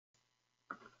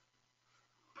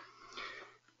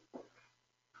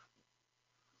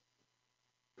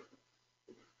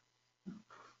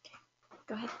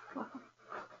ahead. Welcome.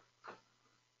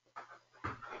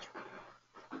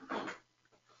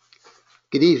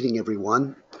 Good evening,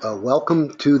 everyone.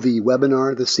 Welcome to the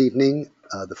webinar this evening,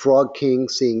 The Frog King,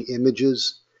 Seeing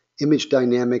Images, Image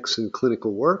Dynamics in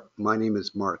Clinical Work. My name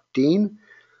is Mark Dean.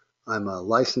 I'm a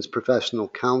licensed professional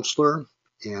counselor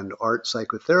and art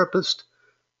psychotherapist.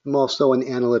 I'm also an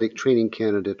analytic training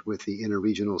candidate with the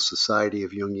Interregional Society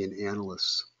of Jungian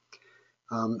Analysts.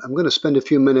 I'm going to spend a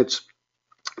few minutes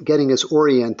getting us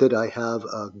oriented. I have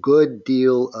a good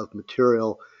deal of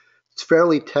material. It's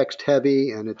fairly text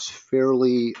heavy and it's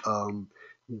fairly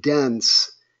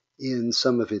dense in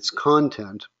some of its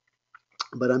content,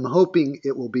 but I'm hoping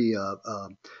it will be a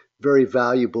very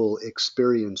valuable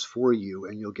experience for you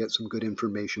and you'll get some good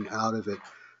information out of it.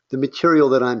 The material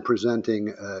that I'm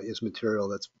presenting is material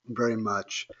that's very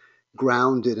much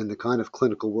grounded in the kind of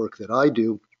clinical work that I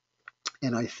do,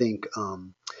 and I think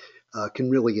can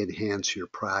really enhance your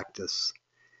practice.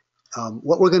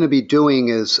 What we're going to be doing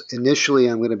is, initially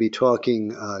I'm going to be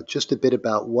talking just a bit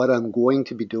about what I'm going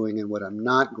to be doing and what I'm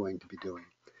not going to be doing.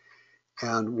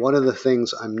 And one of the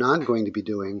things I'm not going to be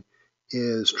doing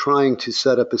is trying to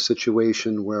set up a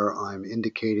situation where I'm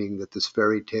indicating that this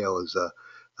fairy tale is a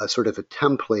sort of a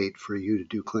template for you to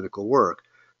do clinical work.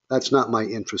 That's not my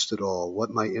interest at all.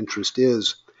 What my interest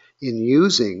is in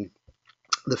using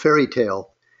the fairy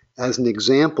tale as an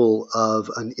example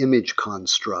of an image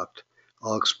construct.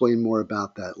 I'll explain more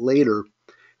about that later.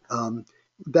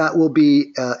 That will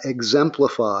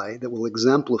exemplify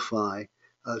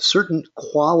certain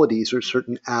qualities or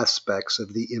certain aspects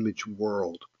of the image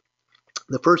world.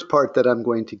 The first part that I'm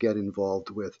going to get involved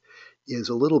with is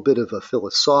a little bit of a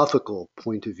philosophical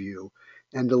point of view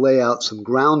and to lay out some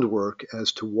groundwork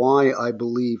as to why I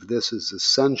believe this is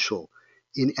essential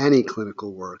in any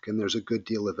clinical work. And there's a good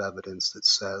deal of evidence that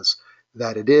says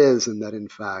that it is, and that in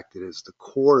fact it is the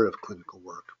core of clinical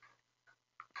work.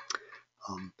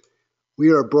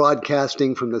 We are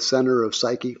broadcasting from the Center of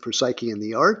Psyche for Psyche and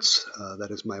the Arts.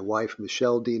 That is my wife,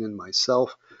 Michelle Dean, and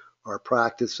myself, our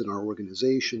practice and our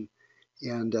organization.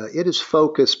 And it is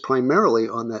focused primarily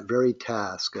on that very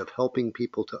task of helping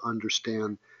people to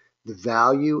understand the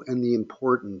value and the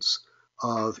importance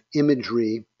of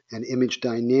imagery and image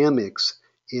dynamics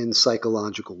in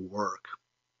psychological work.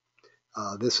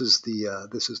 This is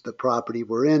the property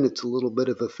we're in. It's a little bit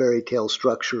of a fairy tale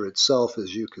structure itself,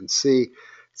 as you can see.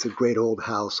 It's a great old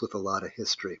house with a lot of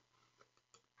history.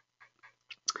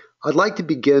 I'd like to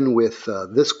begin with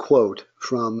this quote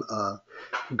from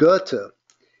Goethe.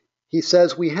 He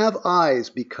says, "We have eyes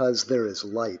because there is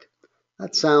light."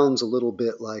 That sounds a little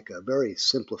bit like a very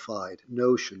simplified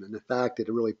notion, and in fact, it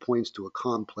really points to a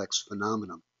complex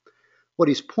phenomenon. What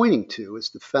he's pointing to is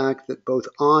the fact that both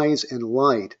eyes and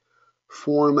light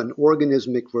form an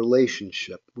organismic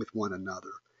relationship with one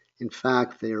another. In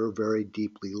fact, they are very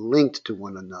deeply linked to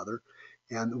one another,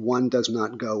 and one does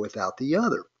not go without the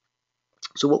other.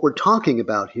 So what we're talking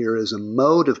about here is a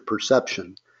mode of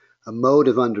perception, a mode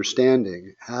of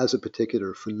understanding, has a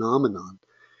particular phenomenon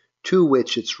to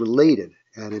which it's related,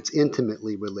 and it's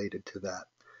intimately related to that.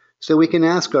 So we can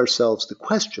ask ourselves the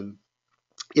question,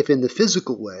 if in the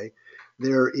physical way,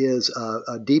 there is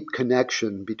a deep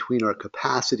connection between our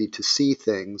capacity to see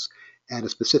things and a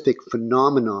specific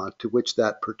phenomena to which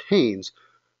that pertains.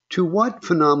 To what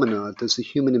phenomena does the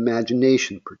human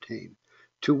imagination pertain?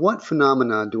 To what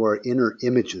phenomena do our inner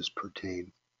images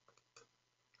pertain?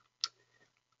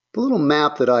 The little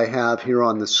map that I have here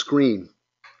on the screen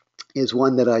is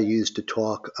one that I use to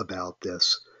talk about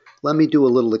this. Let me do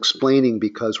a little explaining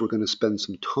because we're going to spend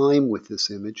some time with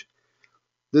this image.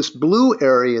 This blue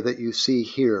area that you see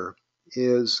here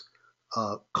is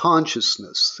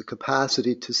consciousness, the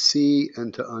capacity to see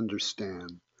and to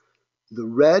understand. The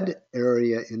red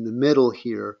area in the middle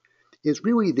here is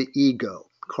really the ego.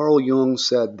 Carl Jung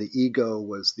said the ego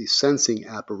was the sensing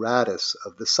apparatus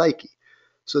of the psyche.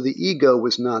 So the ego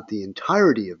was not the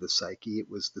entirety of the psyche, it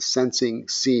was the sensing,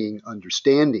 seeing,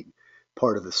 understanding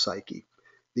part of the psyche.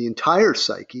 The entire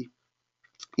psyche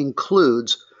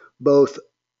includes both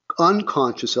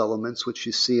unconscious elements, which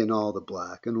you see in all the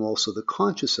black, and also the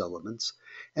conscious elements,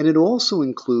 and it also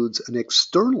includes an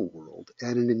external world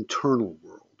and an internal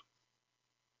world.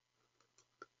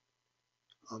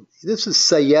 This is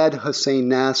Syed Hossein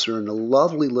Nasr in a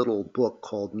lovely little book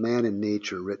called Man and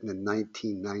Nature, written in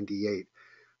 1998.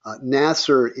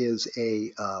 Nasr is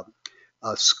a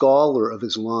scholar of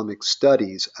Islamic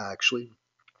studies, actually.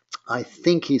 I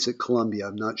think he's at Columbia.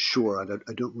 I'm not sure.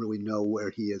 I don't really know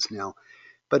where he is now.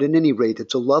 But at any rate,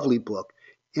 it's a lovely book.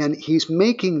 And he's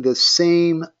making the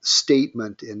same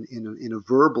statement in a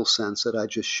verbal sense that I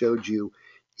just showed you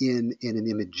in an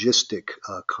imagistic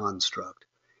construct.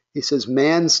 He says,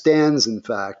 man stands, in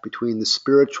fact, between the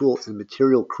spiritual and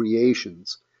material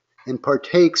creations and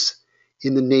partakes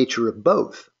in the nature of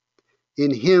both.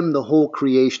 In him, the whole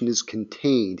creation is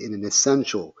contained in an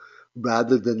essential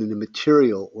rather than in a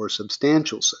material or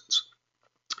substantial sense.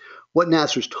 What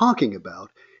Nasser's talking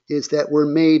about is that we're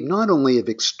made not only of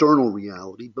external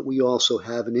reality, but we also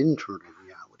have an internal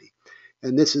reality.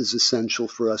 And this is essential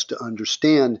for us to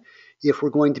understand if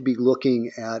we're going to be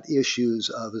looking at issues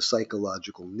of a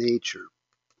psychological nature.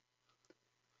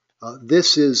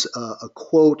 This is a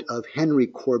quote of Henry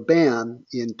Corbin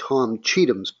in Tom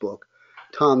Cheatham's book.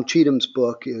 Tom Cheatham's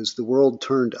book is The World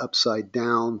Turned Upside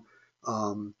Down,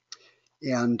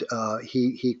 and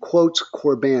he quotes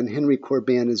Corbin. Henry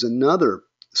Corbin is another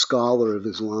scholar of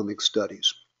Islamic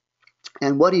studies.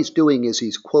 And what he's doing is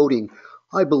he's quoting,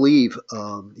 I believe,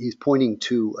 he's pointing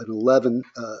to in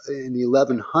the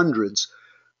 1100s,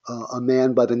 a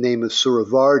man by the name of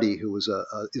Suravardi, who was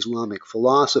an Islamic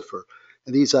philosopher.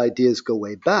 And these ideas go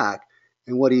way back.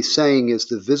 And what he's saying is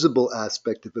the visible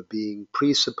aspect of a being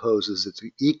presupposes its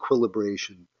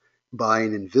equilibration by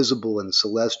an invisible and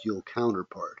celestial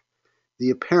counterpart.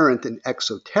 The apparent and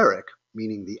exoteric,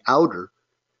 meaning the outer,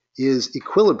 is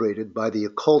equilibrated by the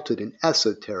occulted and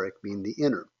esoteric, meaning the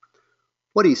inner.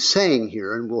 What he's saying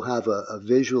here, and we'll have a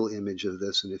visual image of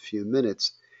this in a few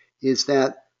minutes, is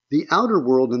that the outer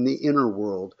world and the inner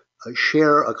world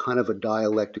share a kind of a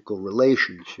dialectical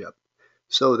relationship,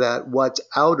 so that what's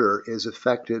outer is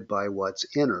affected by what's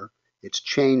inner. It's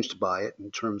changed by it in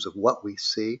terms of what we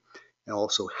see, and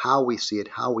also how we see it,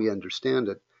 how we understand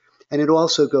it. And it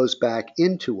also goes back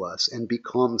into us and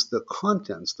becomes the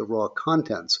contents, the raw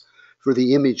contents, for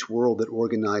the image world that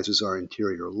organizes our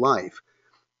interior life.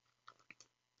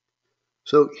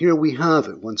 So here we have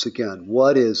it once again.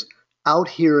 What is out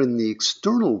here in the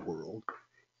external world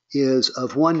is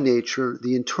of one nature,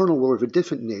 the internal world of a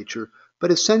different nature,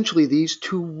 but essentially these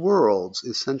two worlds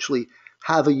essentially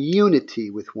have a unity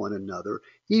with one another,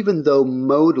 even though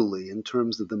modally, in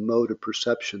terms of the mode of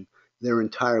perception, they're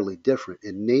entirely different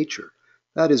in nature.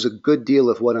 That is a good deal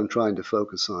of what I'm trying to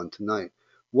focus on tonight.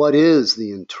 What is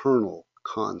the internal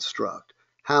construct?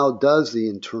 How does the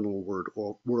internal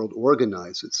world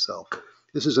organize itself?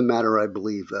 This is a matter, I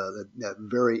believe, that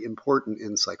very important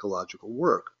in psychological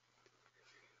work.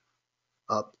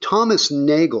 Thomas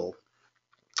Nagel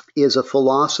is a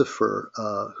philosopher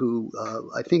who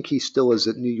I think he still is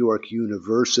at New York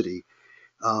University,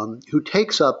 who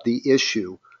takes up the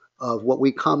issue of what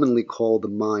we commonly call the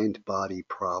mind-body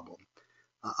problem.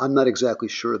 I'm not exactly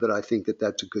sure that I think that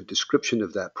that's a good description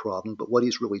of that problem, but what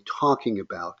he's really talking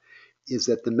about is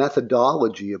that the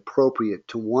methodology appropriate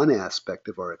to one aspect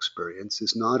of our experience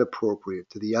is not appropriate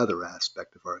to the other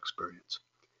aspect of our experience.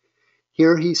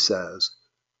 Here he says,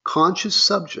 conscious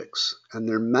subjects and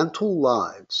their mental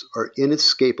lives are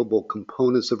inescapable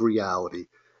components of reality,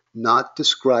 not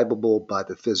describable by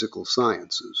the physical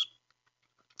sciences.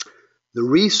 The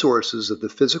resources of the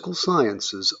physical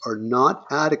sciences are not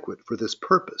adequate for this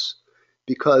purpose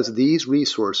because these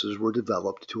resources were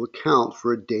developed to account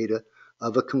for data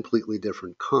of a completely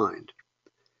different kind.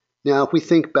 Now, if we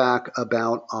think back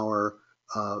about our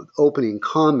opening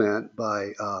comment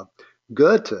by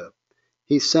Goethe,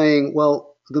 he's saying,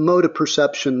 well, the mode of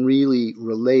perception really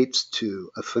relates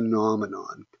to a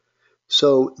phenomenon.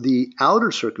 So the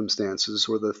outer circumstances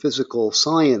or the physical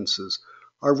sciences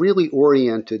are really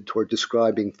oriented toward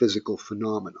describing physical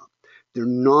phenomena. They're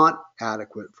not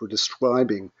adequate for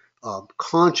describing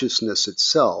consciousness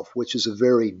itself, which is a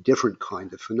very different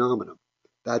kind of phenomenon.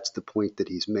 That's the point that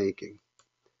he's making.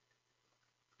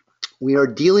 We are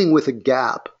dealing with a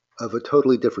gap of a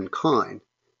totally different kind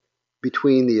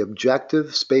between the objective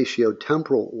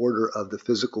spatio-temporal order of the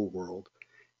physical world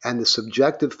and the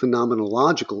subjective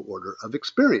phenomenological order of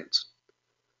experience.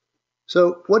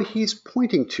 So what he's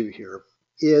pointing to here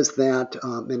is that,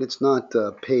 and it's not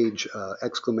page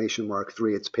exclamation mark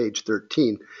 3, it's page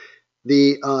 13,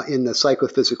 in the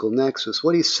psychophysical nexus.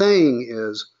 What he's saying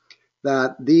is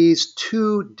that these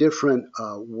two different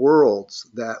worlds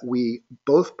that we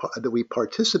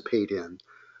participate in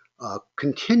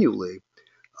continually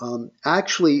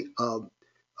actually are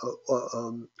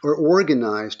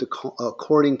organized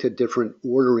according to different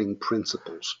ordering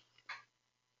principles.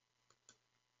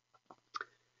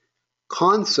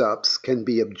 Concepts can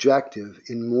be objective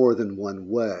in more than one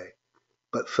way,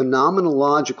 but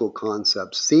phenomenological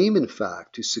concepts seem, in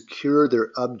fact, to secure their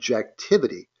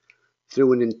objectivity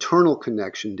through an internal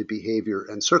connection to behavior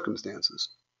and circumstances.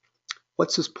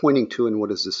 What's this pointing to, and what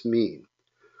does this mean?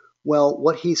 Well,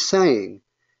 what he's saying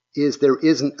is there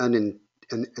isn't an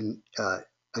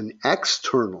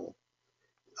external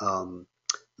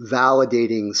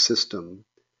validating system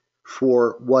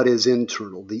for what is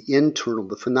internal, the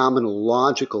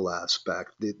phenomenological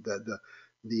aspect,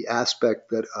 the aspect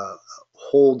that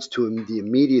holds to the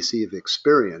immediacy of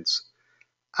experience,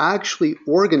 actually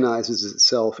organizes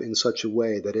itself in such a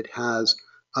way that it has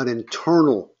an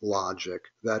internal logic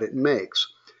that it makes.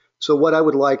 So what I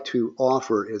would like to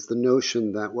offer is the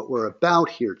notion that what we're about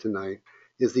here tonight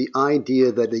is the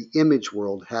idea that the image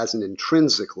world has an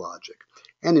intrinsic logic.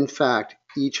 And in fact,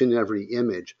 each and every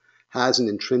image has an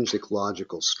intrinsic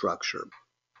logical structure.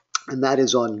 And that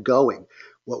is ongoing.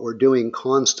 What we're doing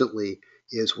constantly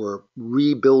is we're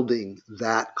rebuilding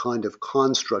that kind of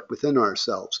construct within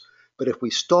ourselves. But if we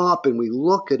stop and we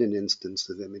look at an instance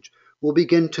of image, we'll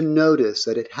begin to notice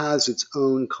that it has its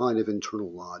own kind of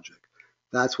internal logic.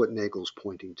 That's what Nagel's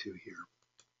pointing to here.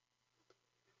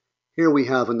 Here we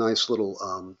have a nice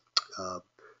little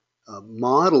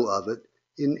model of it.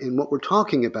 And what we're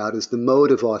talking about is the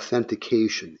mode of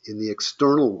authentication. In the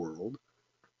external world,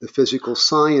 the physical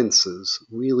sciences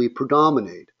really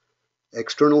predominate.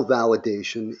 External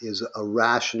validation is a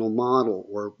rational model,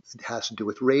 or it has to do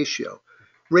with ratio.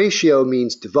 Ratio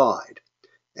means divide.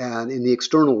 And in the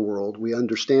external world, we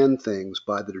understand things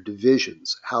by their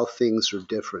divisions, how things are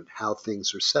different, how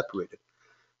things are separated.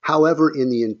 However, in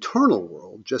the internal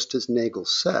world, just as Nagel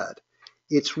said,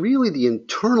 it's really the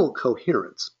internal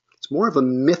coherence. It's more of a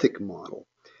mythic model,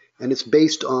 and it's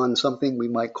based on something we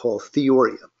might call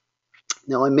theoria.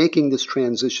 Now, I'm making this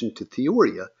transition to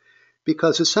theoria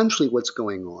because essentially what's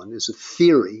going on is a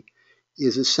theory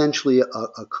is essentially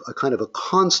a kind of a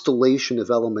constellation of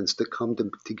elements that come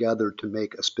together to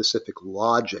make a specific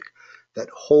logic that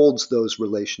holds those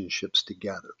relationships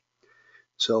together.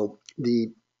 So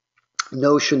the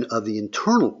notion of the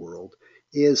internal world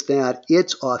is that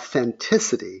its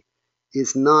authenticity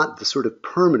is not the sort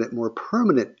of more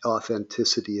permanent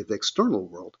authenticity of the external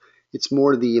world. It's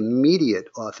more the immediate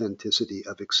authenticity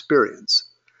of experience.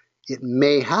 It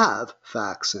may have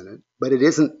facts in it, but it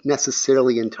isn't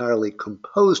necessarily entirely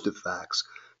composed of facts,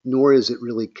 nor is it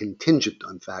really contingent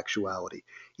on factuality.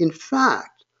 In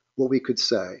fact, what we could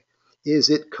say is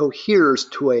it coheres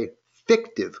to a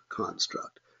fictive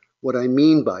construct. What I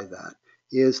mean by that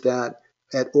is that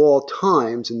at all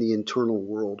times in the internal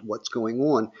world, what's going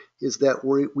on is that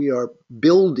we are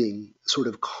building sort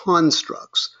of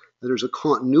constructs. There's a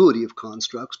continuity of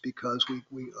constructs because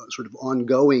we are sort of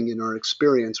ongoing in our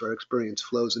experience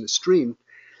flows in a stream.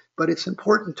 But it's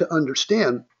important to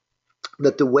understand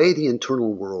that the way the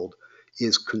internal world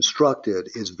is constructed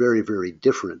is very, very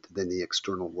different than the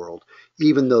external world,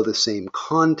 even though the same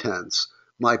contents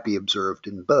might be observed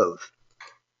in both.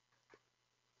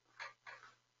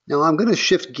 Now I'm going to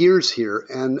shift gears here,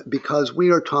 and because we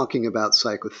are talking about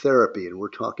psychotherapy and we're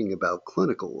talking about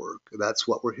clinical work, that's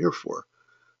what we're here for.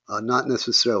 Not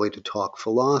necessarily to talk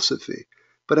philosophy.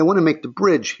 But I want to make the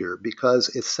bridge here because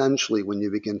essentially when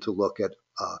you begin to look at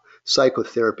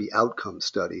psychotherapy outcome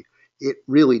study, it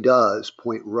really does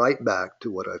point right back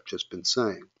to what I've just been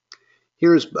saying.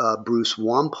 Here's Bruce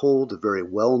Wampold, a very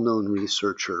well-known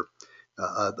researcher,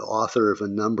 the author of a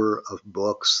number of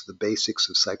books. The Basics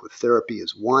of Psychotherapy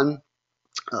is one,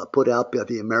 put out by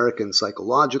the American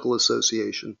Psychological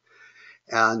Association.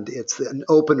 And it's an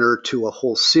opener to a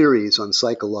whole series on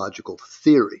psychological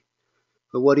theory.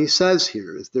 But what he says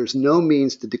here is there's no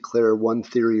means to declare one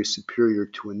theory superior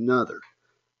to another.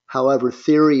 However,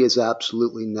 theory is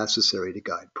absolutely necessary to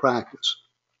guide practice.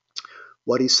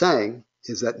 What he's saying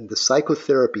is that in the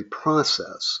psychotherapy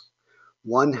process,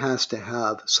 one has to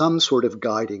have some sort of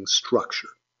guiding structure.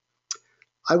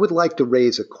 I would like to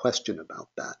raise a question about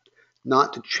that,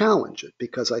 not to challenge it,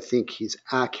 because I think he's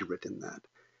accurate in that.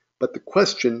 But the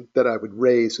question that I would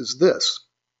raise is this: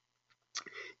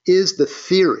 is the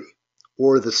theory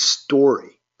or the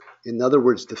story, in other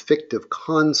words, the fictive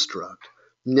construct,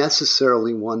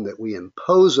 necessarily one that we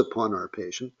impose upon our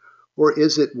patient, or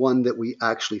is it one that we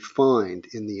actually find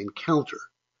in the encounter?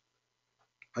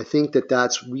 I think that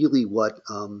that's really what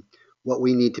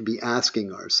we need to be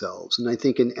asking ourselves. And I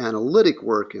think in analytic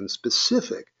work in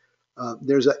specific,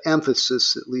 there's an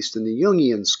emphasis, at least in the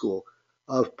Jungian school,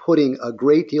 of putting a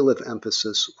great deal of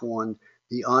emphasis on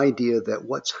the idea that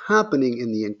what's happening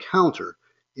in the encounter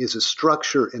is a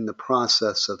structure in the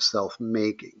process of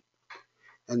self-making.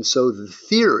 And so the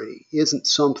theory isn't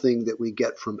something that we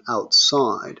get from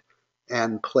outside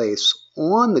and place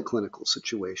on the clinical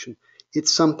situation.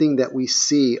 It's something that we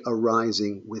see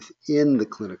arising within the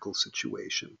clinical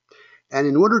situation. And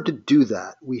in order to do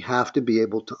that, we have to be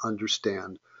able to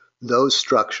understand those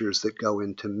structures that go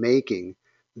into making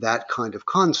that kind of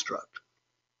construct.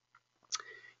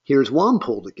 Here's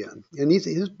Wampold again, and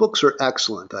his books are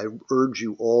excellent. I urge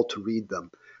you all to read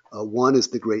them. One is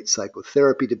The Great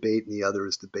Psychotherapy Debate, and the other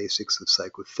is The Basics of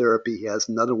Psychotherapy. He has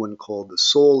another one called The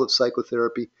Soul of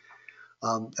Psychotherapy.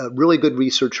 A really good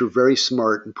researcher, very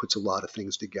smart, and puts a lot of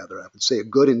things together. I would say a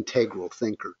good integral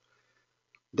thinker.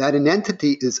 That an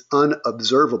entity is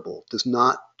unobservable does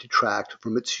not detract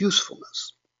from its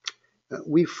usefulness.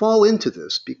 We fall into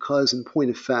this because, in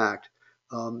point of fact,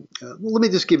 let me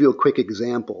just give you a quick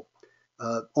example.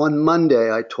 On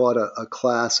Monday, I taught a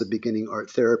class of beginning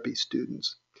art therapy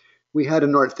students. We had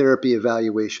an art therapy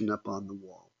evaluation up on the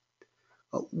wall.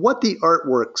 What the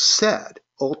artwork said,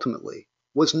 ultimately,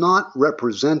 was not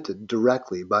represented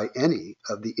directly by any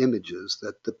of the images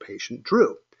that the patient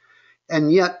drew.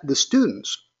 And yet the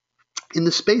students, in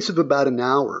the space of about an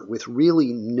hour, with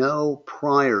really no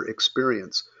prior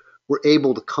experience, were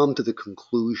able to come to the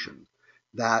conclusion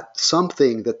that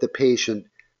something that the patient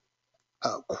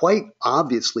quite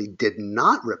obviously did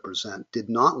not represent, did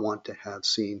not want to have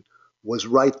seen, was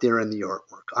right there in the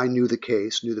artwork. I knew the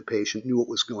case, knew the patient, knew what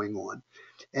was going on.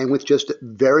 And with just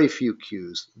very few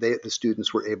cues, the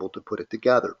students were able to put it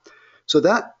together. So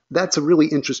that's a really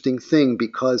interesting thing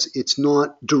because it's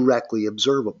not directly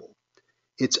observable.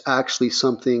 It's actually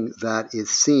something that is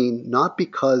seen not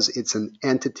because it's an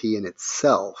entity in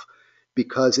itself,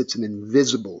 because it's an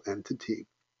invisible entity.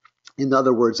 In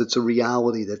other words, it's a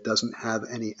reality that doesn't have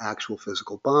any actual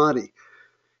physical body.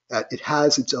 It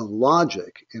has its own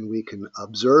logic, and we can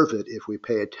observe it if we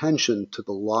pay attention to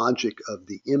the logic of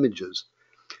the images.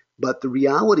 But the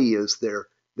reality is there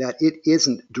that it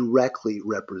isn't directly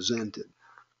represented.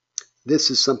 This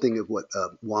is something of what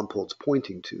Wampold's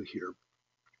pointing to here.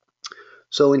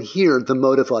 So in here, the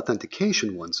mode of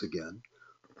authentication, once again,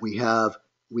 we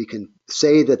can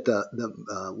say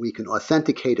that we can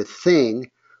authenticate a thing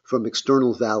from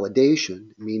external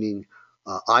validation, meaning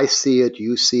I see it,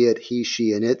 you see it, he,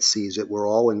 she, and it sees it. We're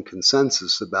all in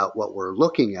consensus about what we're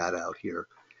looking at out here.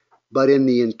 But in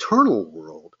the internal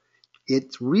world,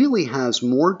 it really has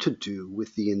more to do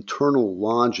with the internal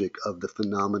logic of the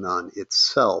phenomenon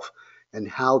itself and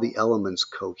how the elements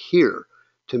cohere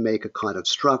to make a kind of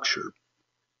structure.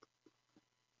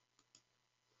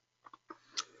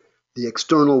 The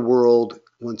external world,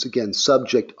 once again,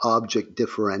 subject-object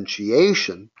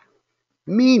differentiation,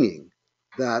 meaning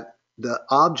that the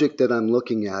object that I'm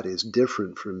looking at is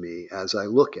different from me as I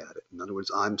look at it. In other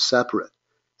words, I'm separate,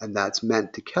 and that's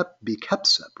meant to be kept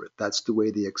separate. That's the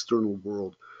way the external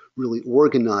world really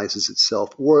organizes itself,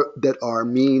 or that our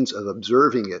means of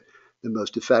observing it, the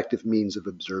most effective means of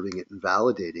observing it and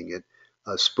validating it,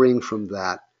 spring from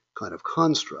that kind of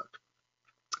construct.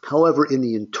 However, in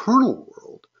the internal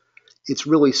world, it's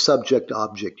really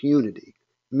subject-object unity,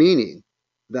 meaning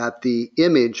that the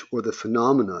image or the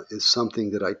phenomena is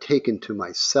something that I take into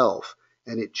myself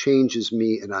and it changes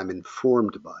me and I'm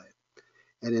informed by it.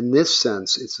 And in this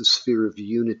sense, it's a sphere of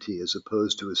unity as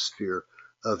opposed to a sphere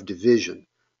of division.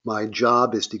 My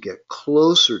job is to get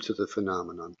closer to the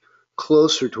phenomenon,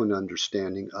 closer to an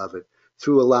understanding of it,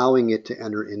 through allowing it to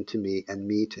enter into me and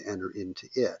me to enter into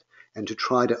it, and to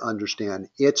try to understand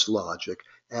its logic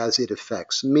as it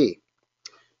affects me.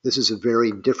 This is a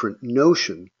very different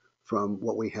notion from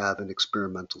what we have in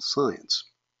experimental science.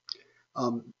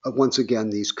 Once again,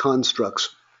 these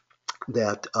constructs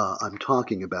that I'm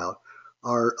talking about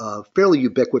are fairly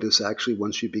ubiquitous, actually.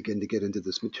 Once you begin to get into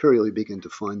this material, you begin to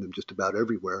find them just about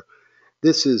everywhere.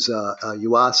 This is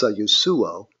Yuasa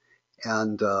Yasuo,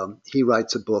 and he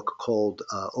writes a book called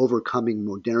Overcoming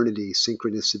Modernity,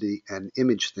 Synchronicity, and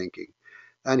Image Thinking.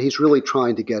 And he's really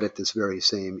trying to get at this very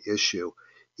same issue.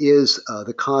 Is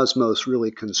the cosmos really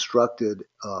constructed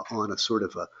on a sort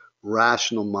of a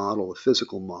rational model, a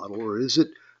physical model, or is it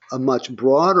a much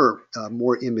broader,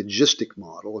 more imagistic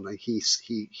model? And he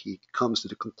comes to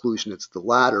the conclusion it's the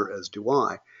latter, as do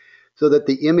I, so that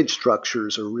the image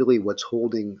structures are really what's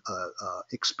holding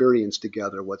experience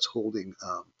together, what's holding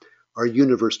our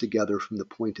universe together from the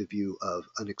point of view of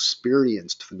an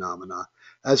experienced phenomena,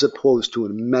 as opposed to a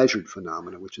measured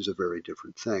phenomena, which is a very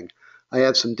different thing. I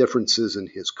have some differences in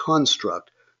his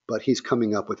construct, but he's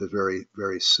coming up with a very,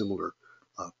 very similar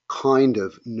kind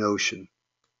of notion.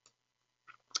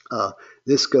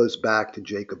 This goes back to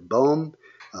Jacob Boehm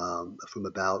from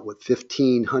about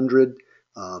 1500.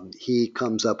 He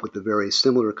comes up with a very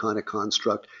similar kind of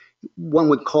construct. One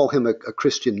would call him a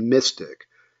Christian mystic.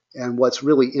 And what's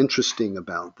really interesting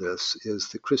about this is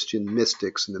the Christian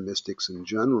mystics and the mystics in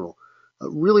general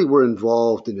really were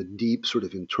involved in a deep sort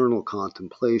of internal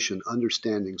contemplation,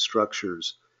 understanding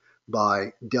structures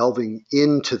by delving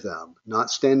into them, not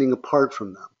standing apart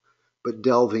from them, but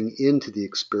delving into the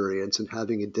experience and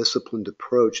having a disciplined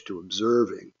approach to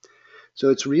observing. So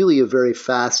it's really a very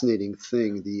fascinating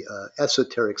thing. The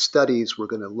esoteric studies, we're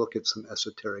going to look at some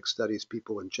esoteric studies,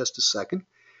 people, in just a second,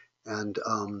 and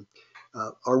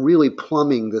are really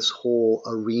plumbing this whole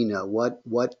arena. What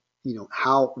are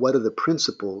the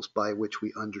principles by which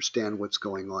we understand what's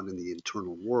going on in the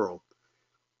internal world?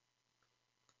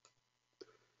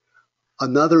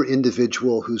 Another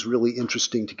individual who's really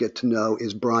interesting to get to know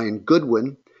is Brian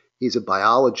Goodwin. He's a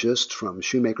biologist from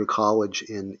Shoemaker College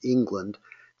in England.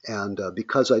 And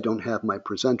because I don't have my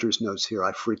presenter's notes here,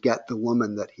 I forget the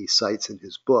woman that he cites in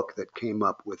his book that came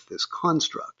up with this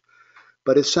construct.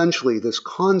 But essentially, this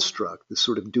construct, this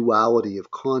sort of duality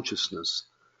of consciousness,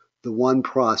 the one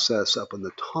process up on the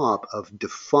top of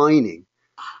defining,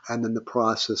 and then the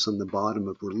process on the bottom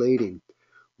of relating,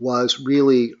 was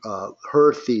really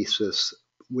her thesis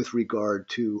with regard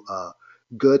to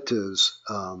Goethe's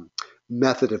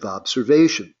method of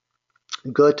observation.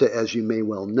 Goethe, as you may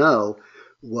well know,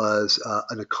 was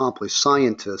an accomplished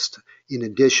scientist in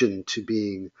addition to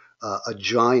being a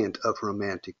giant of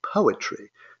romantic poetry.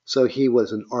 So he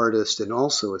was an artist and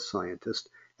also a scientist,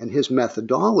 and his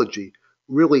methodology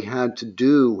really had to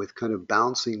do with kind of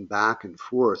bouncing back and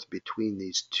forth between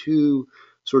these two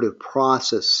sort of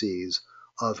processes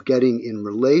of getting in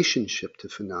relationship to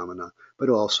phenomena, but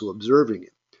also observing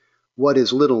it. What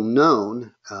is little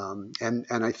known, and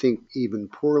I think even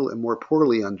more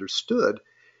poorly understood,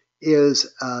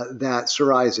 is that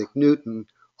Sir Isaac Newton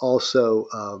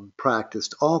also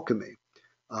practiced alchemy.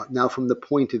 Now, from the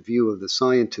point of view of the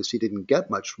scientist, he didn't get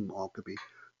much from alchemy,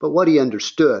 but what he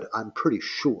understood, I'm pretty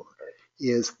sure,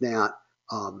 is that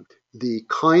the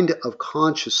kind of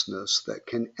consciousness that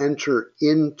can enter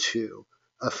into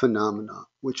a phenomena,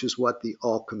 which is what the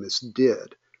alchemists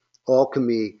did.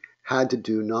 Alchemy had to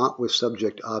do not with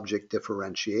subject-object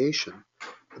differentiation,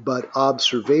 but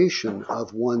observation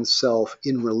of oneself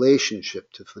in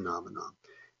relationship to phenomena,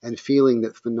 and feeling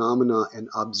that phenomena and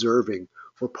observing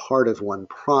were part of one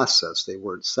process. They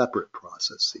weren't separate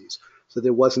processes. So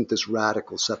there wasn't this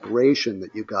radical separation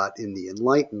that you got in the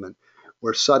Enlightenment,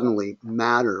 where suddenly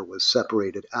matter was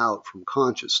separated out from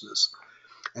consciousness.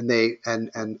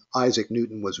 And Isaac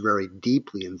Newton was very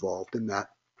deeply involved in that.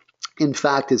 In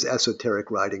fact, his esoteric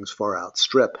writings far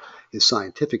outstrip his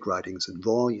scientific writings in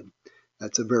volume.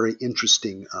 That's a very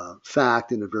interesting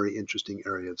fact and a very interesting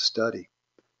area of study.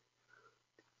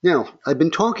 Now, I've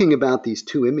been talking about these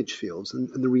two image fields, and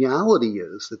the reality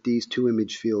is that these two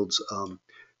image fields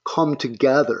come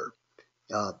together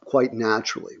quite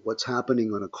naturally. What's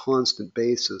happening on a constant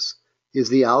basis is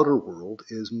the outer world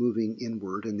is moving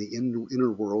inward and the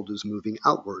inner world is moving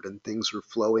outward, and things are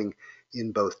flowing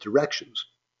in both directions.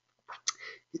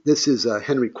 This is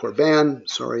Henry Corbin.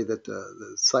 Sorry that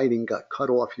the citing got cut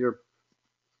off here.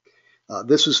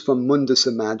 This is from Mundus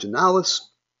Imaginalis.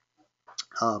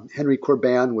 Henry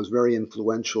Corbin was very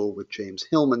influential with James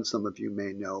Hillman. Some of you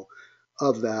may know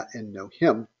of that and know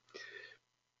him.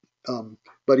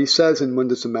 But he says in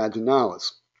Mundus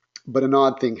Imaginalis, but an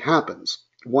odd thing happens.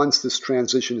 Once this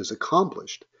transition is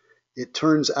accomplished, it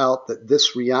turns out that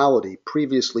this reality,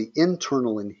 previously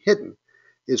internal and hidden,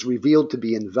 is revealed to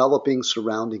be enveloping,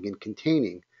 surrounding, and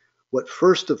containing what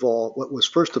was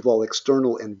first of all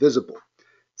external and visible,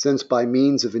 since by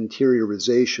means of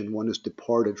interiorization one has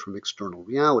departed from external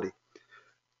reality.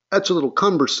 That's a little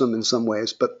cumbersome in some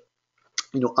ways, but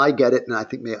I get it, and I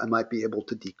think I might be able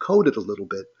to decode it a little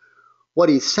bit. What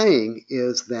he's saying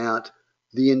is that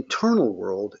the internal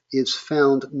world is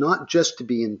found not just to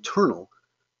be internal,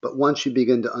 but once you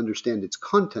begin to understand its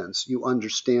contents, you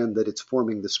understand that it's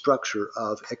forming the structure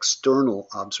of external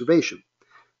observation.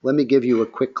 Let me give you a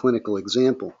quick clinical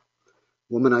example.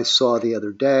 A woman I saw the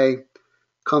other day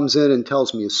comes in and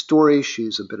tells me a story.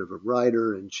 She's a bit of a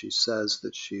writer, and she says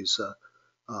that she's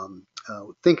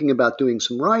thinking about doing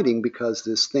some writing because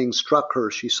this thing struck her.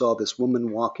 She saw this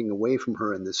woman walking away from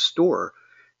her in this store,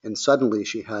 and suddenly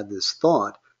she had this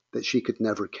thought that she could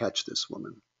never catch this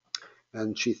woman.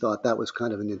 And she thought that was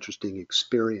kind of an interesting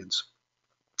experience.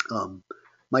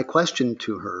 My question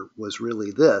to her was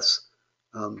really this.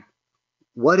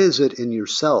 What is it in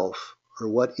yourself, or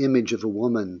what image of a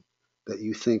woman that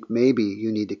you think maybe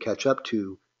you need to catch up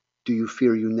to, do you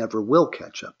fear you never will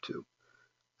catch up to?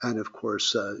 And of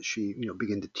course, she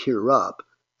began to tear up,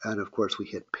 and of course we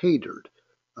hit pay dirt.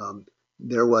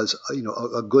 There was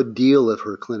a good deal of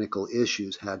her clinical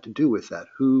issues had to do with that.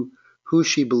 Who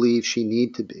she believed she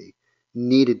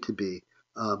needed to be,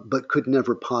 but could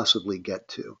never possibly get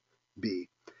to be.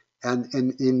 And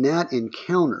in that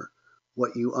encounter,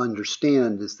 what you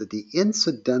understand is that the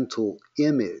incidental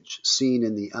image seen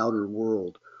in the outer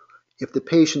world if the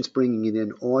patient's bringing it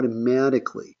in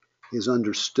automatically is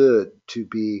understood to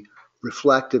be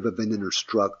reflective of an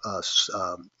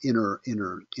inner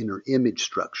image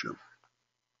structure.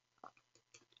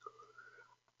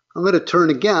 I'm going to turn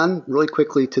again really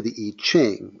quickly to the I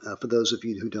Ching. For those of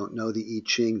you who don't know the I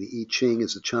Ching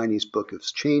is a Chinese book of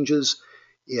changes.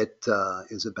 It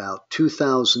is about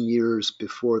 2,000 years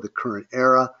before the current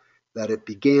era that it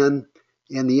began.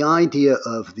 And the idea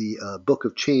of the Book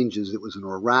of Changes, it was an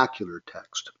oracular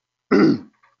text.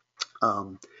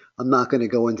 I'm not going to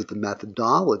go into the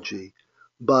methodology,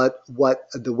 but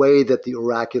the way that the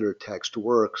oracular text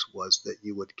works was that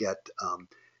you would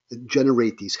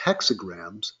generate these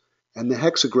hexagrams, and the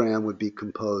hexagram would be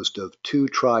composed of two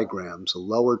trigrams, a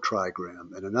lower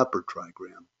trigram and an upper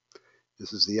trigram.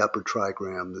 This is the upper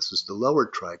trigram, this is the lower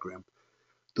trigram.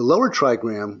 The lower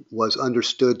trigram was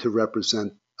understood to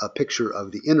represent a picture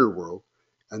of the inner world,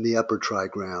 and the upper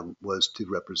trigram was to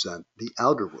represent the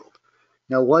outer world.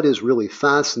 Now, what is really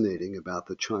fascinating about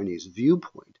the Chinese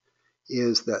viewpoint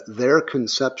is that their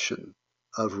conception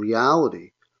of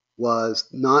reality was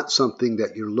not something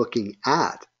that you're looking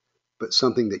at, but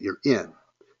something that you're in.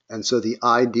 And so the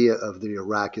idea of the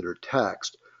oracular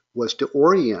text was to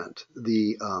orient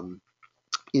the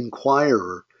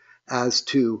inquirer as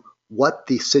to what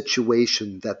the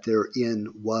situation that they're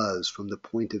in was from the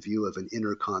point of view of an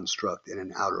inner construct and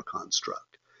an outer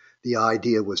construct. The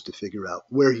idea was to figure out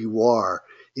where you are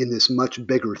in this much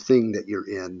bigger thing that you're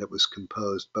in that was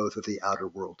composed both of the outer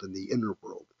world and the inner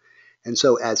world. And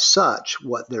so as such,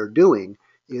 what they're doing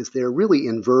is they're really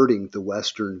inverting the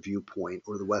Western viewpoint,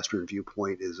 or the Western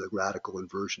viewpoint is a radical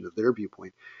inversion of their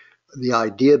viewpoint. The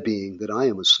idea being that I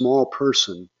am a small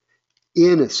person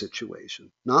in a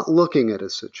situation, not looking at a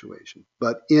situation,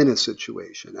 but in a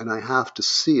situation, and I have to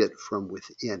see it from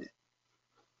within it.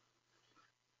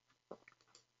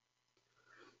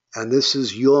 And this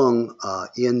is Jung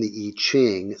in the I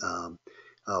Ching.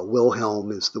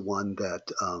 Wilhelm is the one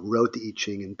that wrote the I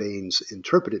Ching, and Baines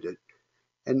interpreted it.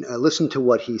 And listen to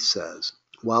what he says.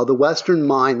 While the Western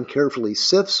mind carefully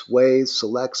sifts, weighs,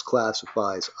 selects,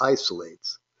 classifies,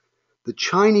 isolates, the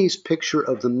Chinese picture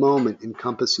of the moment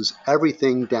encompasses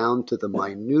everything down to the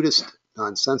minutest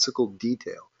nonsensical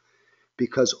detail,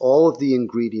 because all of the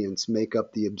ingredients make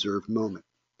up the observed moment.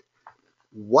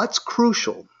 What's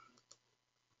crucial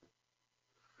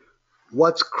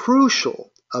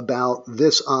about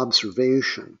this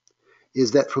observation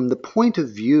is that from the point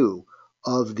of view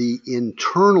of the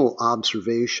internal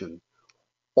observation,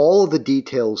 all of the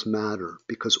details matter,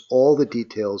 because all the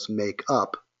details make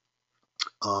up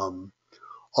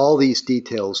all these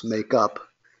details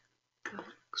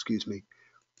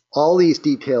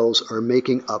are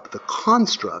making up the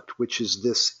construct, which is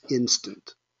this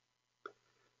instant.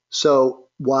 So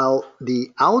while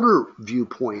the outer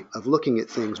viewpoint of looking at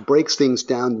things breaks things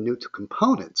down into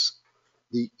components,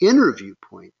 the inner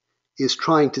viewpoint is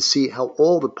trying to see how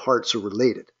all the parts are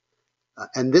related.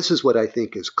 And this is what I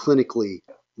think is clinically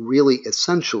really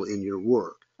essential in your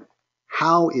work.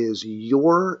 How is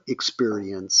your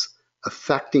experience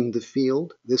affecting the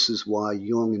field? This is why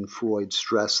Jung and Freud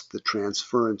stressed the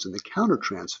transference and the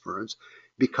countertransference,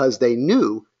 because they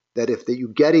knew that if you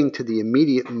getting to the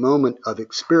immediate moment of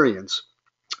experience,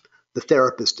 the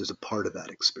therapist is a part of that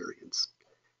experience.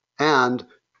 And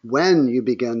when you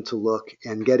begin to look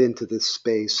and get into this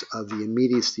space of the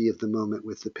immediacy of the moment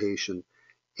with the patient,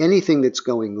 anything that's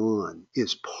going on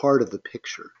is part of the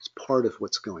picture. It's part of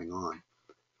what's going on.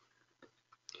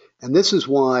 And this is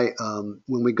why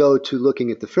when we go to looking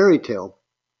at the fairy tale,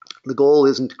 the goal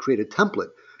isn't to create a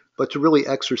template, but to really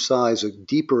exercise a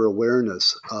deeper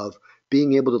awareness of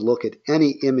being able to look at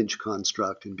any image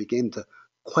construct and begin to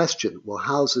question, well,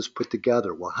 how's this put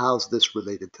together? Well, how's this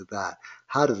related to that?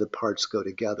 How do the parts go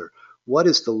together? What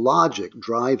is the logic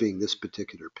driving this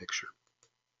particular picture?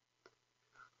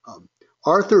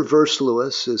 Arthur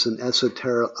Versluis is an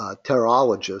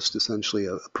esoterologist, essentially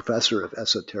a professor of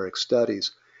esoteric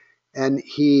studies, and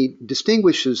he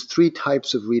distinguishes three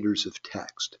types of readers of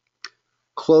text.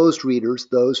 Closed readers,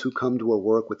 those who come to a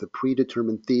work with a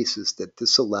predetermined thesis that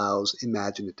disallows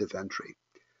imaginative entry.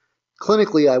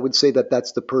 Clinically, I would say that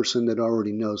that's the person that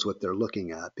already knows what they're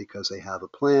looking at because they have a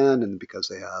plan and because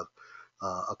they have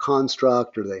a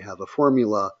construct or they have a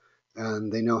formula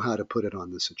and they know how to put it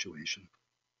on the situation.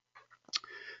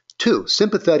 2,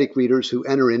 sympathetic readers who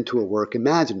enter into a work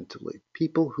imaginatively,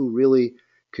 people who really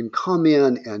can come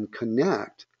in and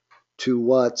connect to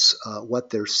what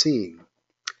they're seeing.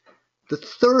 The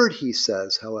third, he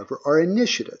says, however, are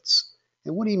initiates.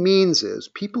 And what he means is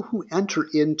people who enter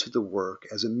into the work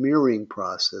as a mirroring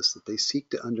process that they seek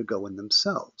to undergo in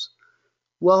themselves.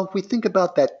 Well, if we think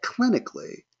about that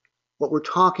clinically, what we're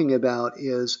talking about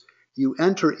is you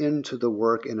enter into the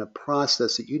work in a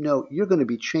process that you know you're going to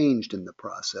be changed in the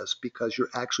process because you're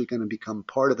actually going to become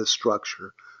part of the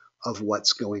structure of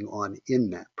what's going on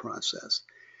in that process.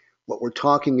 What we're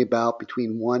talking about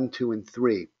between 1, 2, and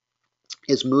 3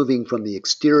 is moving from the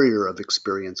exterior of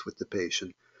experience with the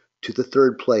patient to the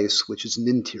third place, which is an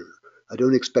interior. I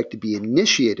don't expect to be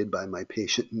initiated by my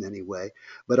patient in any way,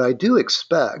 but I do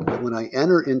expect that when I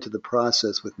enter into the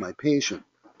process with my patient,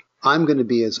 I'm going to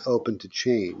be as open to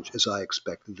change as I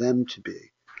expect them to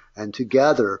be. And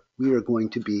together, we are going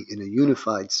to be in a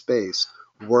unified space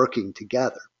working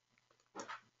together.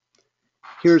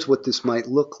 Here's what this might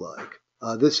look like.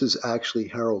 This is actually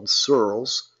Harold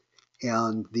Searles.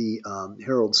 And the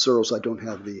Harold Searles, I don't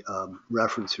have the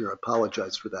reference here, I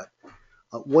apologize for that.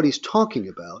 What he's talking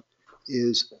about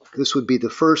is this would be the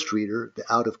first reader, the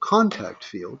out of contact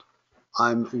field.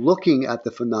 I'm looking at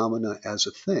the phenomena as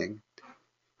a thing.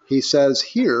 He says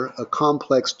here, a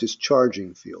complex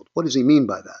discharging field. What does he mean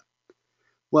by that?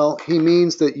 Well, he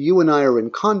means that you and I are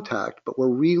in contact, but we're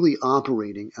really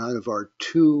operating out of our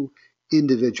two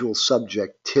individual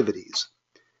subjectivities.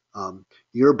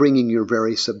 You're bringing your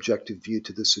very subjective view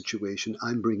to the situation.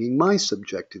 I'm bringing my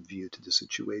subjective view to the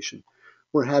situation.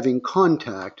 We're having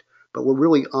contact, but we're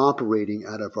really operating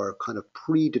out of our kind of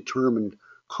predetermined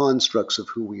constructs of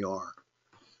who we are.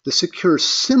 The secure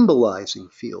symbolizing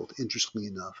field, interestingly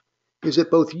enough, is that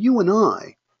both you and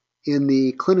I, in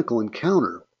the clinical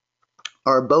encounter,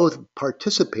 are both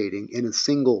participating in a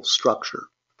single structure,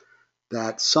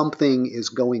 that something is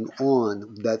going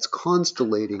on that's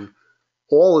constellating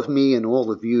all of me and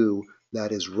all of you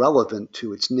that is relevant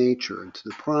to its nature and to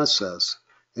the process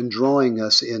and drawing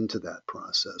us into that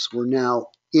process. We're now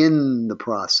in the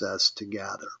process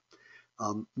together.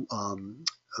 I'm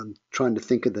trying to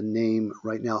think of the name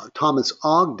right now. Thomas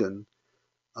Ogden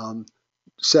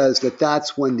says that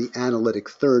that's when the analytic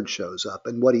third shows up.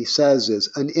 And what he says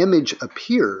is an image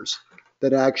appears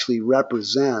that actually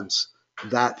represents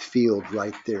that field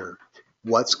right there.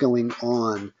 What's going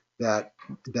on that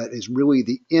is really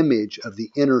the image of the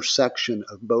intersection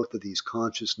of both of these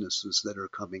consciousnesses that are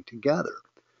coming together.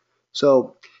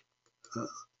 So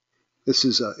this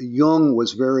is Jung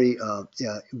was very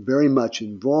much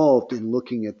involved in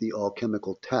looking at the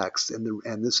alchemical texts,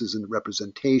 and this is a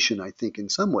representation, I think, in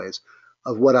some ways,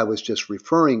 of what I was just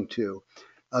referring to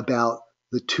about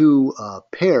the two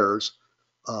pairs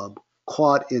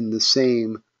caught in the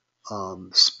same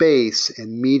space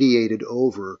and mediated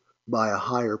over by a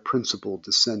higher principle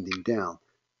descending down.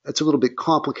 That's a little bit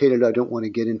complicated. I don't want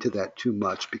to get into that too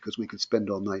much because we could spend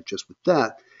all night just with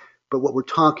that. But what we're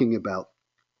talking about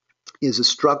is a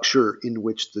structure in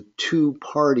which the two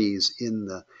parties in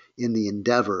the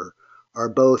endeavor are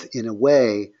both, in a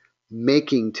way,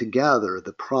 making together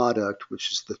the product,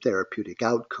 which is the therapeutic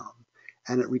outcome.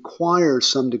 And it requires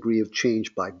some degree of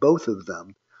change by both of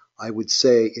them. I would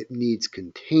say it needs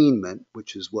containment,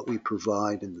 which is what we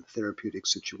provide in the therapeutic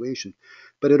situation,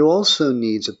 but it also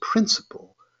needs a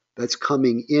principle that's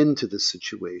coming into the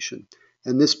situation.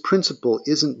 And this principle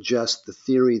isn't just the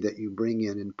theory that you bring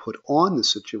in and put on the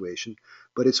situation,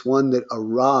 but it's one that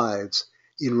arrives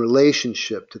in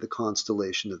relationship to the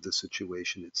constellation of the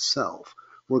situation itself.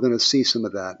 We're going to see some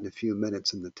of that in a few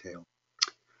minutes in the tale.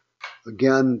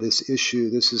 Again, this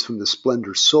is from the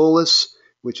Splendor Solis,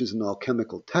 which is an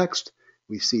alchemical text.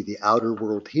 We see the outer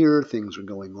world here, things are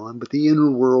going on, but the inner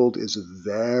world is a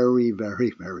very,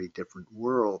 very, very different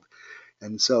world.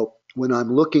 And so when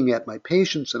I'm looking at my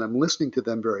patients and I'm listening to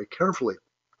them very carefully,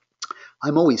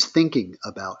 I'm always thinking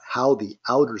about how the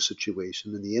outer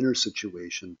situation and the inner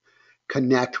situation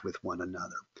connect with one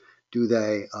another. Do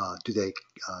they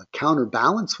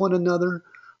counterbalance one another?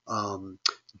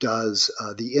 Does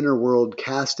the inner world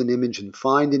cast an image and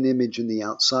find an image in the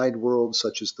outside world,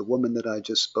 such as the woman that I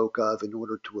just spoke of, in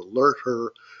order to alert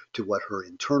her to what her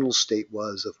internal state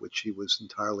was, of which she was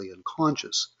entirely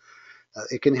unconscious?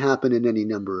 It can happen in any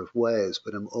number of ways,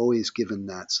 but I'm always giving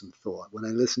that some thought. When I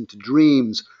listen to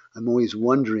dreams, I'm always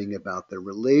wondering about their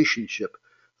relationship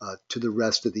to the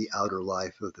rest of the outer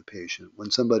life of the patient.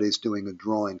 When somebody's doing a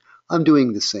drawing, I'm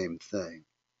doing the same thing.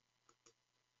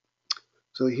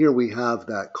 So here we have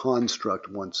that construct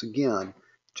once again.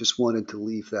 Just wanted to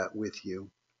leave that with you.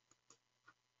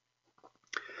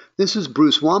 This is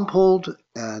Bruce Wampold,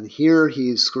 and here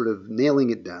he's sort of nailing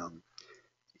it down.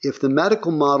 If the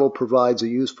medical model provides a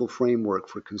useful framework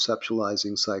for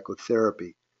conceptualizing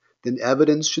psychotherapy, then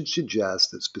evidence should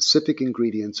suggest that specific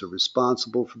ingredients are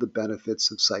responsible for the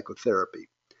benefits of psychotherapy.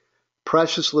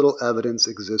 Precious little evidence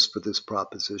exists for this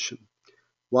proposition.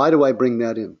 Why do I bring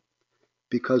that in?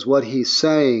 because what he's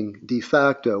saying de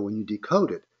facto when you decode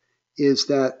it is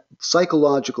that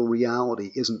psychological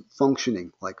reality isn't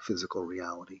functioning like physical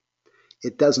reality.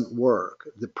 It doesn't work.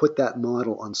 To put that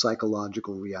model on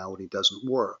psychological reality doesn't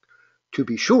work. To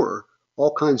be sure,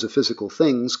 all kinds of physical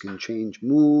things can change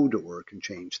mood or can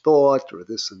change thought or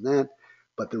this and that,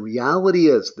 but the reality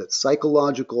is that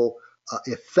psychological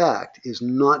effect is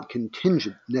not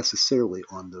contingent necessarily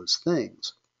on those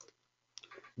things.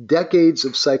 Decades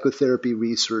of psychotherapy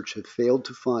research have failed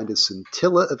to find a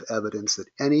scintilla of evidence that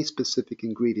any specific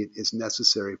ingredient is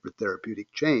necessary for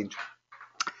therapeutic change.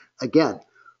 Again,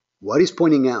 what he's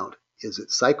pointing out is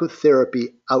that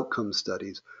psychotherapy outcome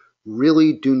studies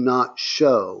really do not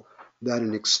show that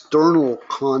an external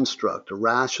construct, a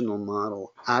rational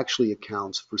model, actually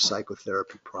accounts for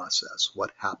psychotherapy process,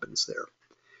 what happens there.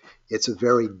 It's a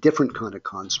very different kind of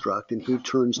construct, and he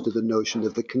turns to the notion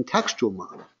of the contextual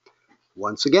model.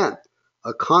 Once again,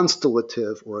 a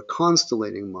constellative or a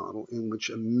constellating model in which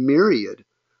a myriad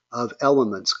of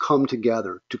elements come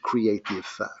together to create the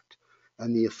effect.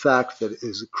 And the effect that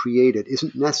is created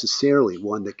isn't necessarily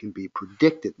one that can be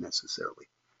predicted necessarily.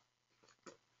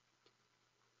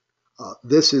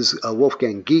 This is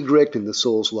Wolfgang Giegrich in The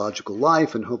Soul's Logical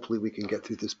Life, and hopefully we can get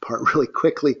through this part really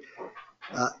quickly.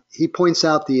 He points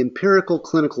out the empirical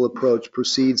clinical approach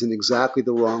proceeds in exactly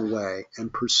the wrong way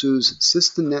and pursues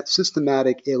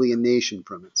systematic alienation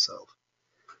from itself.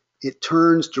 It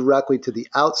turns directly to the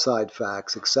outside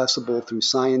facts accessible through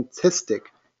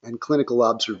scientific and clinical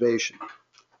observation.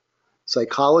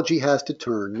 Psychology has to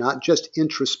turn not just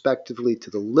introspectively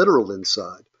to the literal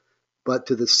inside, but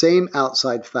to the same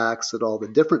outside facts that all the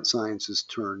different sciences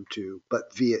turn to,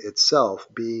 but via itself,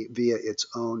 via its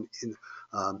own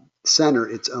center,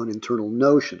 its own internal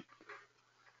notion.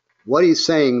 What he's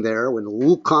saying there, in a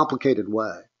little complicated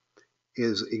way,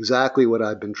 is exactly what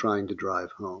I've been trying to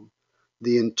drive home.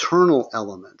 The internal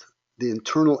element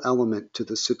to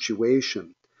the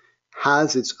situation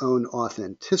has its own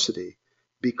authenticity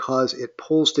because it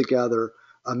pulls together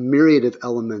a myriad of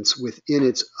elements within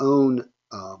its own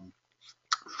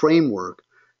framework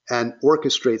and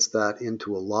orchestrates that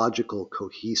into a logical,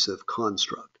 cohesive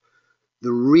construct.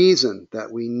 The reason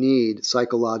that we need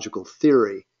psychological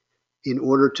theory in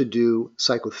order to do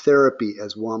psychotherapy,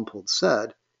 as Wampold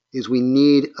said, is we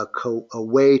need a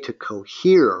way to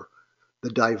cohere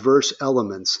the diverse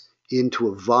elements into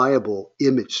a viable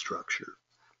image structure.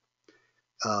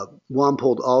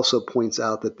 Wampold also points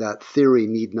out that theory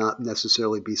need not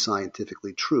necessarily be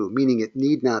scientifically true, meaning it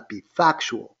need not be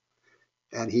factual.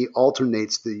 And he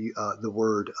alternates the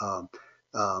word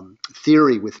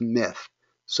theory with myth.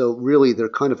 So really they're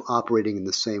kind of operating in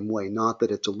the same way, not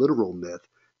that it's a literal myth,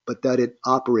 but that it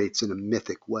operates in a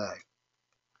mythic way.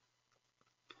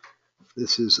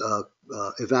 This is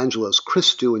Evangelos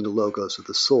Christou in the Logos of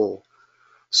the Soul.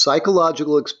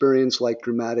 Psychological experience, like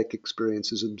dramatic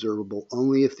experience, is observable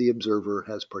only if the observer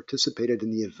has participated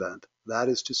in the event, that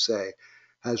is to say,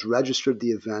 has registered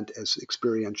the event as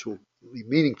experientially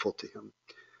meaningful to him.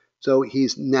 So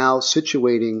he's now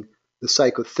situating the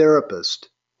psychotherapist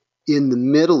in the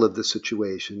middle of the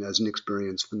situation as an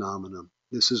experienced phenomenon.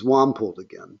 This is Wampold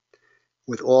again.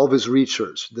 With all of his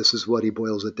research, this is what he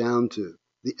boils it down to.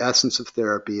 The essence of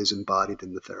therapy is embodied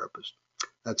in the therapist.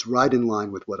 That's right in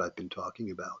line with what I've been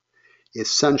talking about.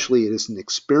 Essentially, it is an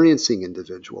experiencing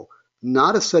individual,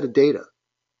 not a set of data,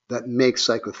 that makes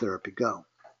psychotherapy go.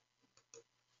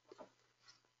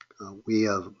 We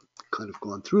have kind of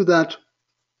gone through that.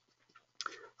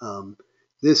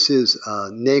 This is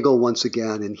Nagel once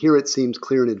again, and here it seems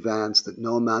clear in advance that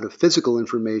no amount of physical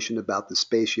information about the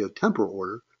spatio-temporal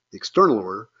order, the external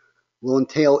order, will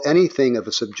entail anything of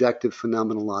a subjective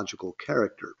phenomenological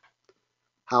character.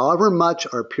 However much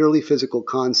our purely physical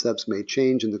concepts may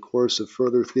change in the course of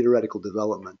further theoretical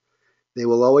development, they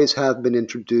will always have been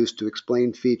introduced to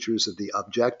explain features of the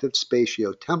objective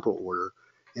spatio-temporal order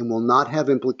and will not have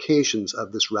implications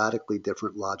of this radically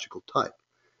different logical type.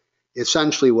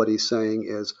 Essentially what he's saying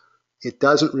is it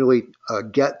doesn't really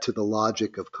get to the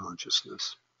logic of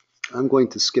consciousness. I'm going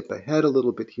to skip ahead a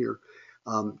little bit here.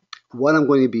 What I'm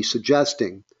going to be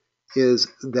suggesting is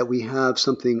that we have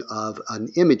something of an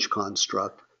image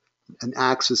construct, an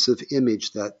axis of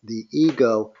image that the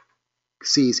ego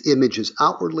sees images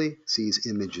outwardly, sees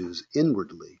images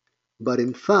inwardly. But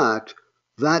in fact,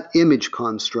 that image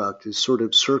construct is sort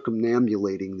of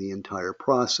circumambulating the entire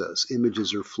process.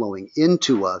 Images are flowing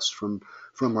into us from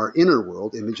our inner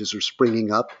world. Images are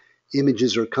springing up.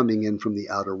 Images are coming in from the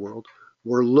outer world.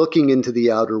 We're looking into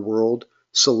the outer world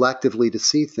selectively to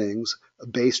see things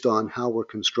based on how we're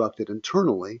constructed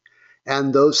internally.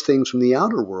 And those things from the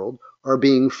outer world are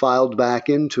being filed back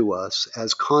into us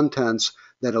as contents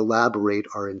that elaborate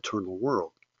our internal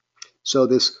world. So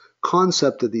this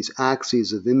concept of these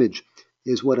axes of image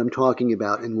is what I'm talking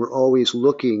about, and we're always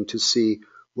looking to see,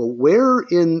 well, where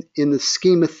in the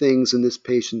scheme of things in this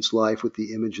patient's life with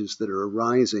the images that are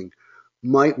arising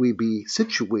might we be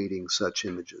situating such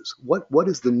images? What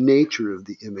is the nature of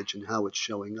the image and how it's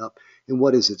showing up, and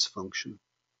what is its function?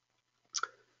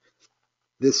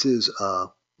 This is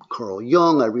Carl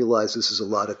Jung. I realize this is a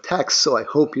lot of text, so I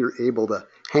hope you're able to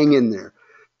hang in there.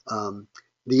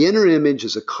 The inner image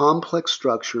is a complex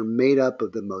structure made up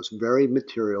of the most varied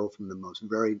material from the most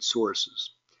varied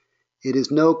sources. It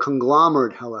is no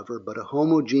conglomerate, however, but a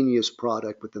homogeneous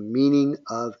product with a meaning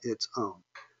of its own.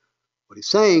 What he's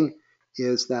saying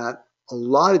is that a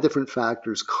lot of different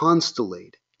factors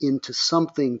constellate into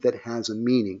something that has a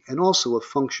meaning and also a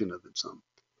function of its own.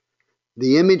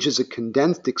 The image is a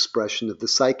condensed expression of the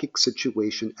psychic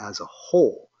situation as a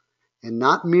whole, and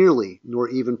not merely, nor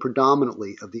even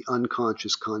predominantly, of the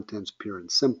unconscious contents pure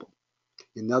and simple.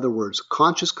 In other words,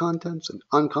 conscious contents and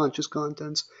unconscious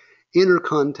contents, inner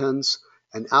contents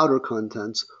and outer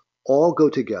contents all go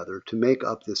together to make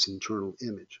up this internal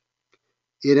image.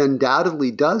 It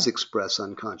undoubtedly does express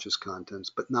unconscious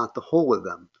contents, but not the whole of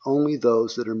them, only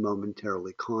those that are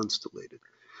momentarily constellated.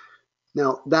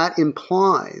 Now, that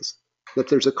implies that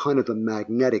there's a kind of a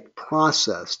magnetic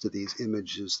process to these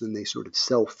images, and they sort of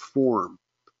self-form.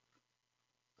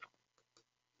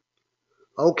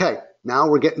 Okay, now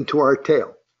we're getting to our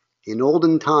tale. In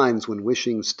olden times, when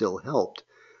wishing still helped,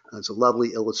 there's a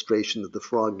lovely illustration of the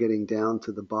frog getting down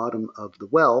to the bottom of the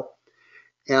well.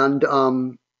 And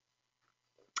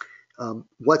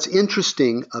what's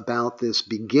interesting about this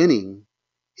beginning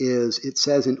is it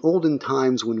says, in olden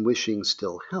times when wishing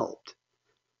still helped.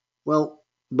 Well,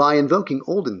 by invoking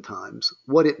olden times,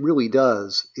 what it really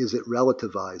does is it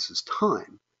relativizes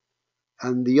time.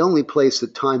 And the only place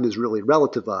that time is really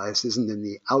relativized isn't in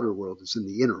the outer world, it's in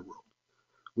the inner world.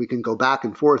 We can go back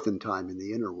and forth in time in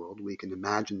the inner world. We can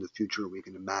imagine the future, we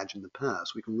can imagine the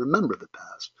past, we can remember the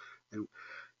past. And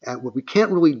we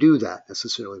can't really do that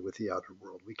necessarily with the outer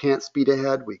world. We can't speed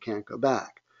ahead, we can't go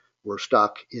back. We're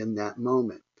stuck in that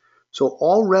moment. So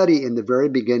already in the very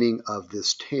beginning of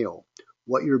this tale,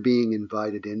 what you're being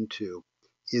invited into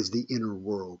is the inner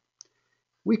world.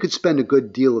 We could spend a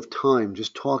good deal of time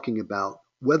just talking about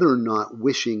whether or not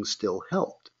wishing still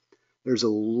helped. There's a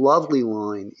lovely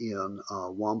line in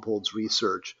Wampold's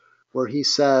research where he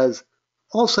says,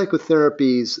 all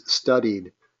psychotherapies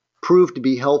studied proved to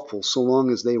be helpful so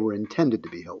long as they were intended to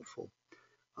be helpful.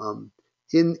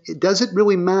 Does it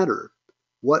really matter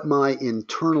what my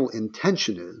internal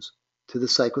intention is to the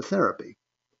psychotherapy?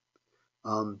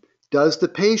 Does the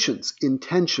patient's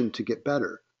intention to get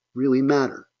better really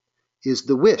matter? Is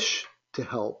the wish to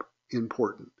help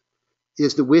important?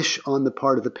 Is the wish on the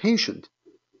part of the patient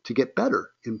to get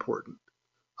better important?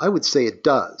 I would say it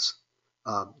does.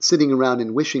 Sitting around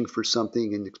and wishing for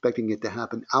something and expecting it to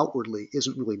happen outwardly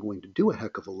isn't really going to do a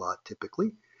heck of a lot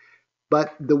typically.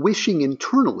 But the wishing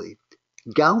internally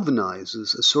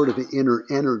galvanizes a sort of an inner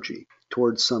energy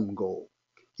towards some goal.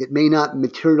 It may not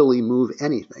materially move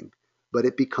anything, but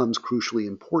it becomes crucially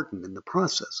important in the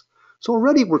process. So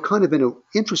already we're kind of in an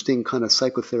interesting kind of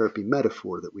psychotherapy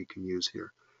metaphor that we can use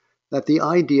here. That the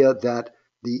idea that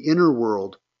the inner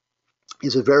world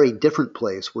is a very different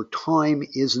place where time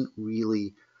isn't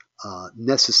really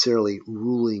necessarily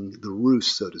ruling the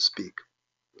roost, so to speak.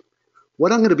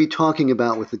 What I'm going to be talking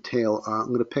about with the tale, I'm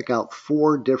going to pick out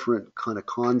 4 different kind of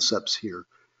concepts here.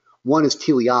 One is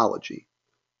teleology,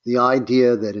 the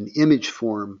idea that an image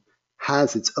form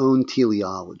has its own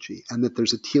teleology and that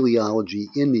there's a teleology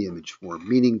in the image form,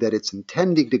 meaning that it's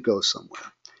intending to go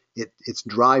somewhere. It's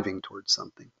driving towards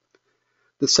something.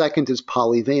 The second is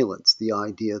polyvalence, the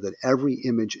idea that every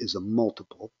image is a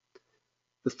multiple.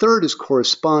 The third is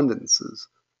correspondences,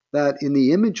 that in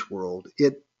the image world,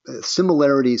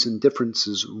 similarities and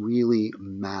differences really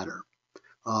matter.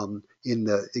 In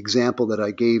the example that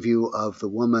I gave you of the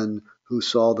woman who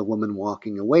saw the woman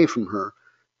walking away from her,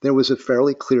 there was a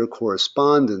fairly clear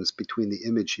correspondence between the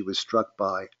image she was struck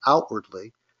by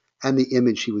outwardly and the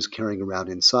image she was carrying around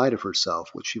inside of herself,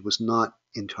 which she was not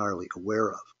entirely aware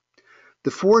of.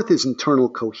 The fourth is internal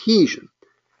cohesion.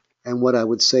 And what I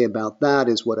would say about that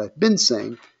is what I've been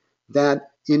saying,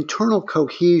 that internal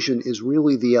cohesion is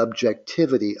really the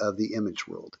objectivity of the image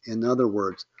world. In other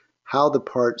words, how the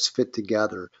parts fit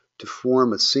together to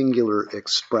form a singular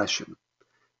expression.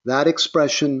 That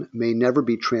expression may never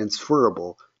be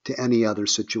transferable to any other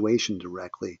situation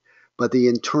directly, but the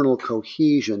internal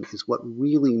cohesion is what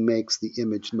really makes the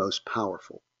image most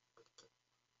powerful.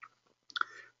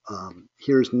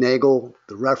 Here's Nagel,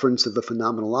 the reference of the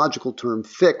phenomenological term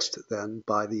fixed then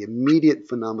by the immediate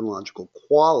phenomenological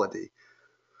quality,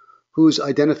 whose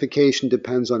identification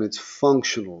depends on its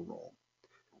functional role.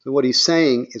 So what he's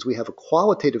saying is we have a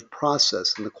qualitative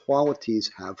process and the qualities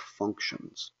have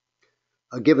functions.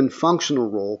 A given functional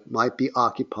role might be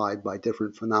occupied by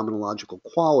different phenomenological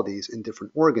qualities in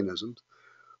different organisms,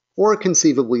 or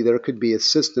conceivably there could be a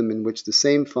system in which the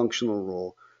same functional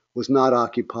role was not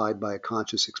occupied by a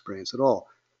conscious experience at all.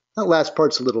 That last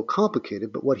part's a little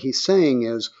complicated, but what he's saying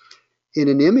is in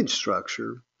an image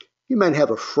structure, you might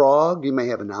have a frog, you may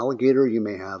have an alligator, you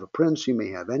may have a prince, you may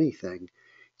have anything,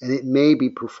 and it may be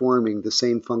performing the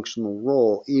same functional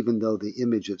role even though the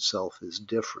image itself is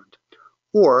different.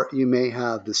 Or you may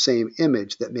have the same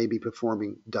image that may be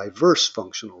performing diverse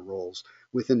functional roles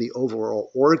within the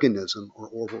overall organism or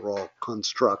overall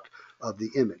construct of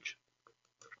the image.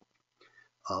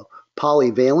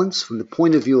 Polyvalence, from the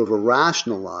point of view of a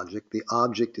rational logic, the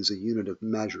object is a unit of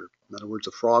measure. In other words,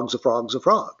 a frog's a frog's a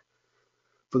frog.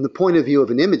 From the point of view of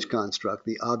an image construct,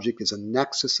 the object is a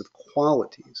nexus of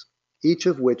qualities, each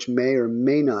of which may or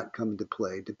may not come into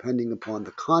play depending upon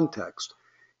the context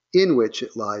in which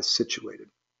it lies situated.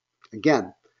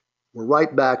 Again, we're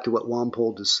right back to what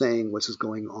Wampold is saying, what is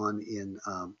going on in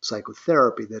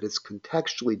psychotherapy, that it's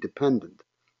contextually dependent.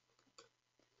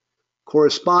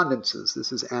 Correspondences.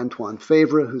 This is Antoine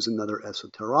Favre, who's another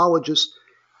esoterologist.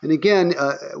 And again,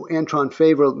 Antoine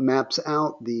Favre maps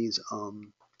out these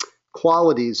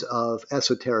qualities of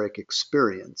esoteric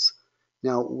experience.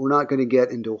 Now, we're not going to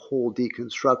get into a whole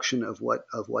deconstruction of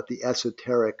what the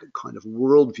esoteric kind of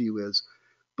worldview is,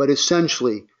 but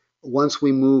essentially, once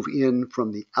we move in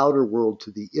from the outer world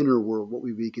to the inner world, what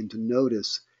we begin to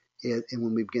notice, and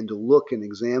when we begin to look and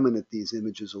examine at these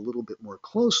images a little bit more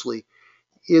closely,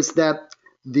 is that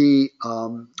the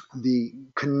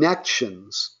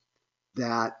connections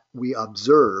that we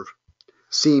observe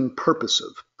seem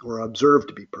purposive or observed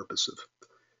to be purposive.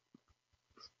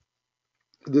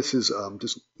 This is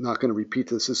just not going to repeat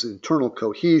this. This is internal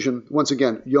cohesion. Once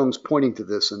again, Jung's pointing to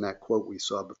this in that quote we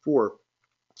saw before,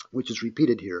 which is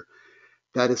repeated here,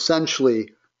 that essentially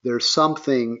there's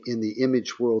something in the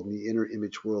image world and the inner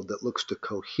image world that looks to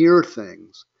cohere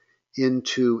things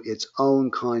into its own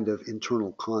kind of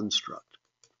internal construct.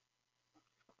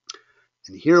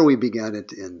 And here we began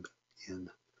it in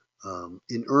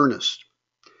earnest.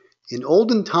 In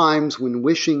olden times, when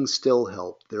wishing still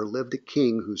helped, there lived a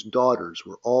king whose daughters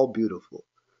were all beautiful.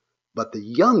 But the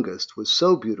youngest was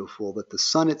so beautiful that the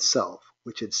sun itself,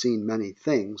 which had seen many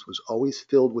things, was always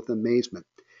filled with amazement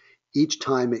each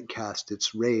time it cast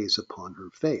its rays upon her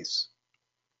face.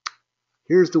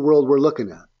 Here's the world we're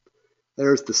looking at.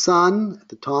 There's the sun at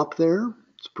the top there.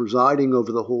 It's presiding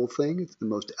over the whole thing. It's the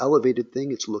most elevated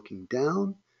thing. It's looking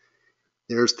down.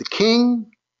 There's the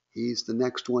king. He's the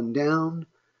next one down.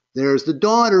 There's the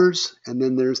daughters, and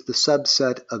then there's the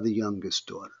subset of the youngest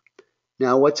daughter.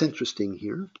 Now, what's interesting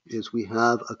here is we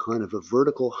have a kind of a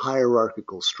vertical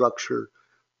hierarchical structure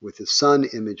with the sun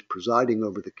image presiding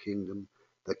over the kingdom,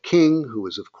 the king, who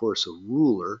is, of course, a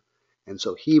ruler, and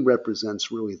so he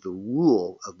represents really the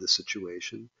rule of the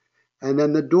situation, and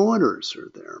then the daughters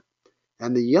are there.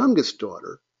 And the youngest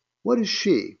daughter, what is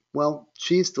she? Well,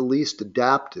 she's the least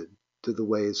adapted to the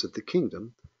ways of the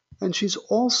kingdom, and she's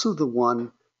also the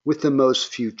one with the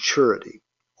most futurity.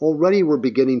 Already we're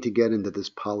beginning to get into this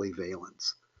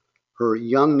polyvalence. Her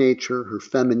young nature, her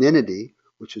femininity,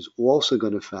 which is also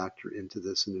going to factor into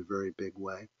this in a very big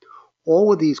way,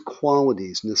 all of these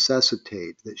qualities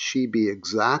necessitate that she be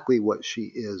exactly what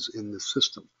she is in the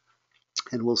system.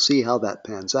 And we'll see how that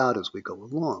pans out as we go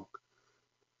along.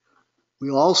 We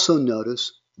also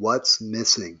notice what's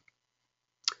missing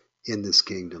in this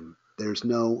kingdom. There's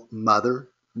no mother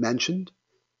mentioned,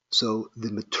 so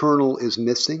the maternal is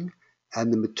missing,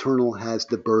 and the maternal has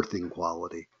the birthing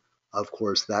quality. Of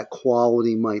course, that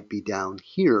quality might be down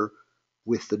here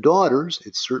with the daughters.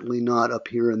 It's certainly not up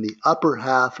here in the upper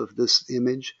half of this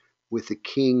image with the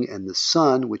king and the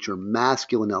sun, which are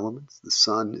masculine elements. The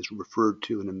sun is referred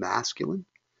to in a masculine.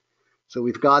 So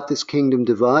we've got this kingdom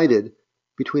divided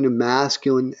between a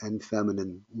masculine and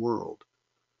feminine world.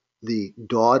 The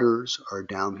daughters are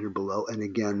down here below, and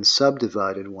again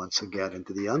subdivided once again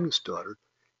into the youngest daughter.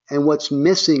 And what's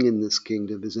missing in this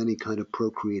kingdom is any kind of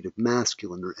procreative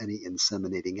masculine or any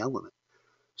inseminating element.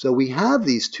 So we have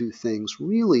these two things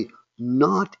really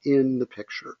not in the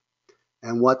picture.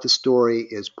 And what the story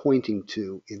is pointing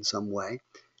to in some way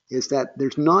is that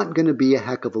there's not going to be a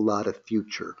heck of a lot of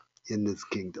future in this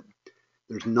kingdom.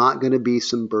 There's not going to be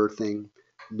some birthing.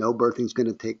 No birthing is going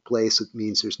to take place. It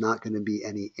means there's not going to be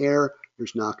any heir.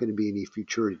 there's not going to be any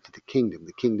futurity to the kingdom.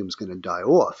 The kingdom's going to die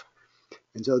off.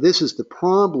 And so this is the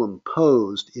problem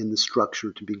posed in the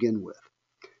structure to begin with.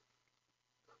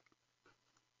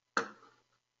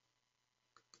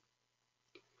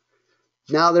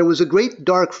 Now there was a great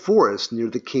dark forest near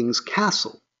the king's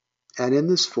castle, and in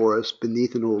this forest,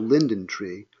 beneath an old linden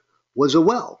tree, was a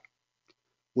well.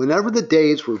 Whenever the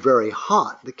days were very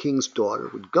hot, the king's daughter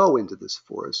would go into this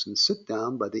forest and sit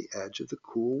down by the edge of the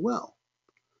cool well.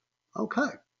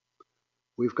 Okay,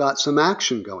 we've got some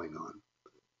action going on.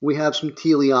 We have some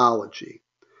teleology.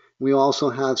 We also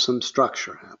have some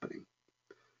structure happening.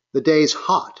 The day's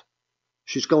hot.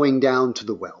 She's going down to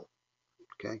the well.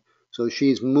 Okay, so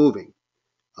she's moving.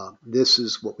 This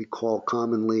is what we call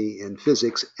commonly in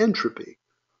physics entropy,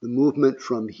 the movement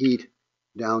from heat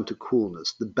down to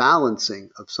coolness, the balancing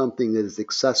of something that is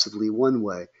excessively one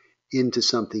way into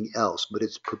something else, but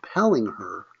it's propelling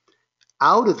her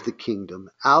out of the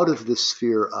kingdom, out of the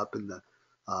sphere up in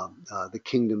the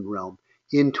kingdom realm,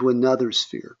 into another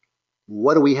sphere.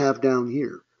 What do we have down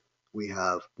here? We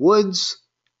have woods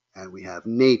and we have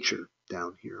nature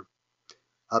down here.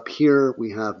 Up here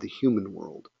we have the human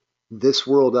world. This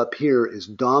world up here is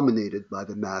dominated by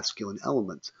the masculine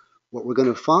elements. What we're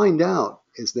going to find out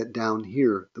is that down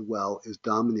here the well is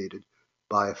dominated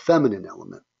by a feminine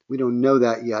element. We don't know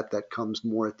that yet. That comes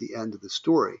more at the end of the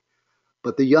story.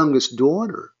 But the youngest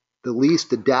daughter, the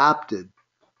least adapted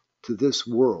to this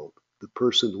world, the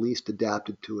person least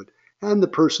adapted to it, and the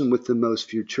person with the most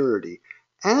futurity,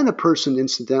 and a person,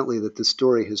 incidentally, that the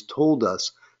story has told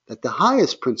us that the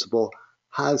highest principle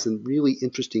has a really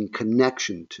interesting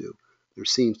connection to. There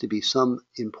seems to be some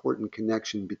important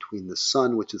connection between the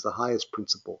sun, which is the highest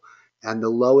principle, and the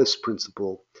lowest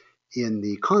principle in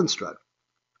the construct.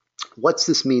 What's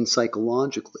this mean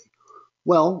psychologically?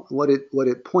 Well, what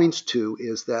it points to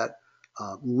is that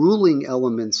ruling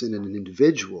elements in an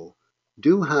individual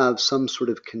do have some sort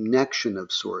of connection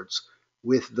of sorts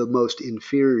with the most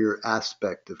inferior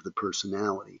aspect of the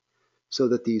personality, so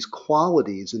that these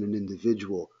qualities in an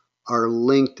individual are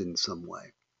linked in some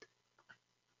way.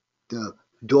 The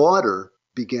daughter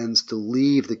begins to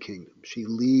leave the kingdom. She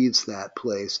leaves that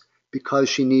place because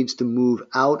she needs to move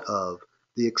out of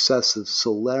the excessive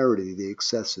solarity, the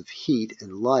excessive heat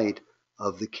and light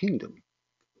of the kingdom.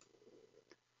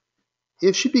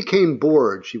 If she became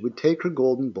bored, she would take her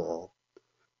golden ball,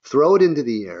 throw it into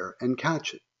the air, and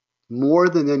catch it. More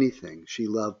than anything, she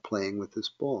loved playing with this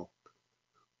ball.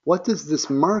 What does this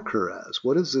mark her as?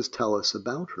 What does this tell us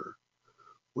about her?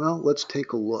 Well, let's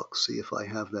take a look, see if I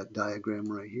have that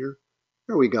diagram right here.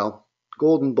 There we go,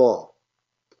 golden ball.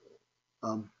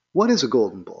 What is a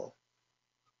golden ball?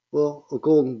 Well, a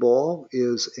golden ball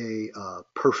is a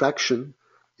perfection.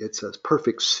 It's a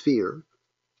perfect sphere.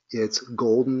 It's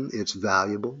golden, it's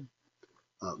valuable.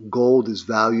 Gold is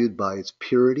valued by its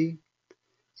purity.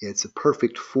 It's a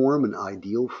perfect form, an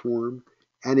ideal form.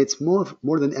 And it's more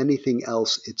than anything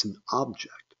else, it's an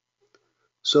object.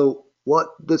 So what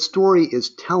the story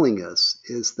is telling us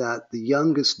is that the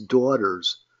youngest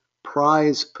daughter's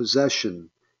prized possession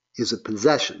is a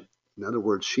possession. In other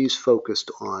words, she's focused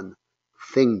on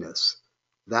thingness.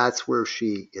 That's where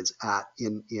she is at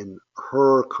in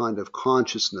her kind of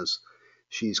consciousness.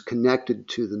 She's connected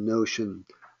to the notion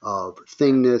of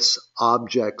thingness,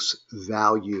 objects,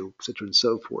 value, etc. and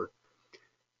so forth.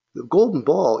 The golden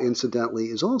ball, incidentally,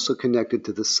 is also connected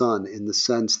to the sun in the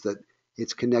sense that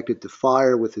it's connected to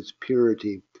fire with its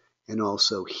purity and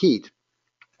also heat.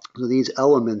 So these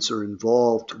elements are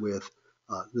involved with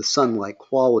the sun-like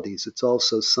qualities. It's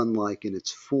also sun-like in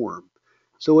its form.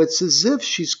 So it's as if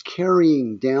she's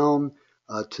carrying down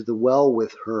to the well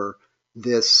with her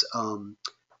this a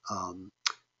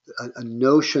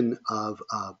notion of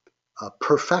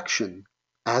perfection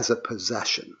as a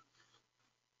possession.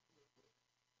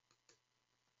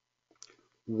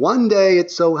 One day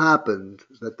it so happened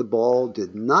that the ball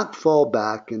did not fall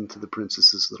back into the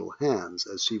princess's little hands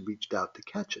as she reached out to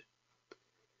catch it.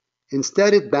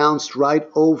 Instead, it bounced right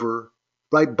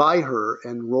by her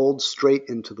and rolled straight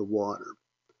into the water.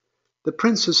 The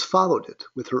princess followed it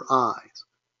with her eyes,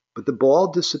 but the ball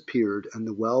disappeared and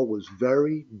the well was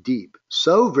very deep,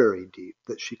 so very deep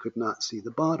that she could not see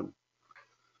the bottom.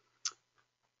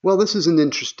 Well, this is an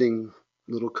interesting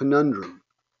little conundrum.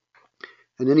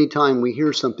 And any time we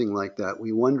hear something like that,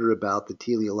 we wonder about the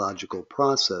teleological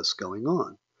process going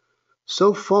on.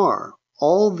 So far,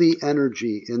 all the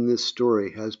energy in this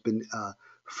story has been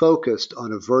focused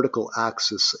on a vertical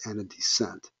axis and a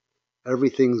descent.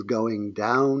 Everything's going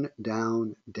down,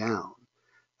 down, down,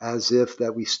 as if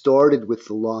that we started with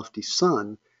the lofty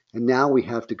sun, and now we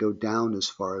have to go down as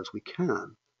far as we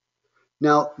can.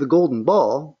 Now, the golden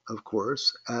ball, of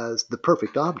course, as the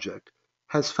perfect object,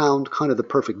 has found kind of the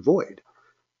perfect void.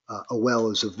 A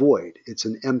well is a void. It's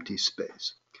an empty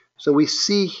space. So we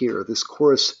see here this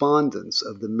correspondence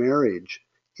of the marriage,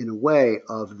 in a way,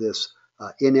 of this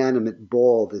inanimate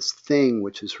ball, this thing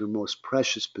which is her most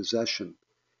precious possession.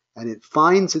 And it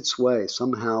finds its way.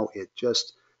 Somehow it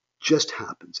just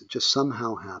happens. It just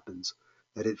somehow happens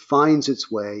that it finds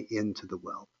its way into the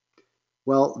well.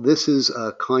 Well, this is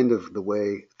kind of the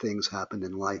way things happen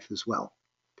in life as well.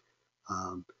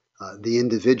 The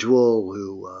individual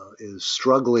who is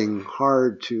struggling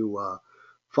hard to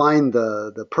find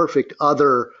the perfect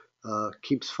other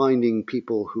keeps finding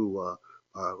people who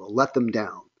let them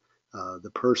down.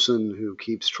 The person who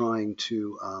keeps trying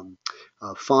to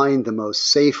find the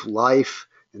most safe life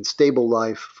and stable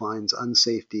life finds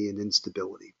unsafety and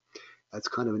instability. That's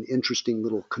kind of an interesting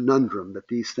little conundrum that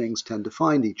these things tend to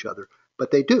find each other, but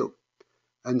they do.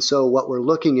 And so what we're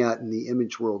looking at in the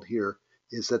image world here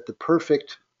is that the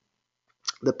perfect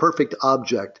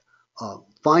object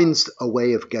finds a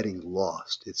way of getting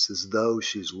lost. It's as though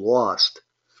she's lost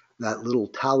that little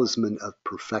talisman of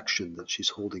perfection that she's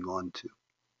holding on to.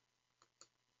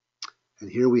 And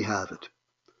here we have it,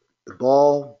 the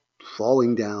ball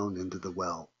falling down into the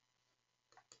well.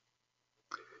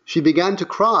 She began to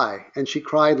cry, and she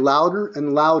cried louder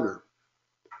and louder.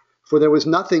 For there was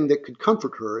nothing that could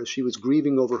comfort her as she was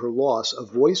grieving over her loss. A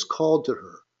voice called to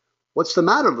her, "What's the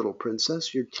matter, little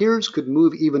princess? Your tears could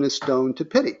move even a stone to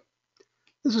pity."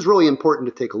 This is really important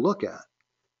to take a look at,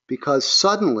 because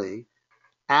suddenly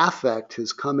affect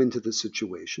has come into the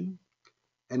situation,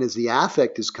 and as the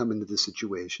affect has come into the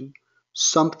situation,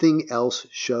 something else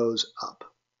shows up.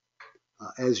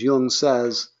 As Jung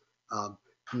says,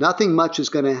 nothing much is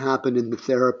going to happen in the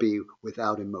therapy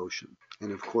without emotion.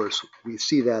 And of course, we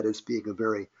see that as being a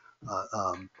very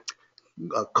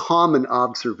a common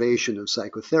observation of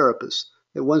psychotherapists,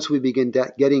 that once we begin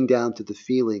getting down to the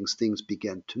feelings, things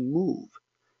begin to move.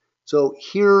 So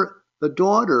here, the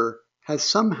daughter has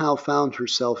somehow found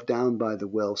herself down by the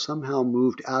well, somehow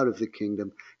moved out of the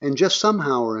kingdom, and just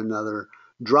somehow or another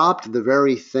dropped the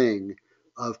very thing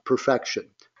of perfection.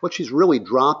 What she's really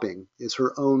dropping is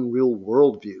her own real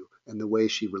worldview and the way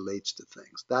she relates to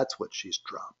things. That's what she's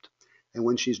dropped. And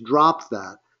when she's dropped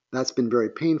that, that's been very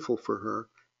painful for her,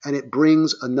 and it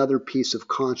brings another piece of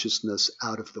consciousness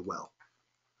out of the well.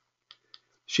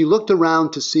 She looked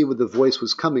around to see where the voice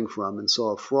was coming from and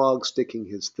saw a frog sticking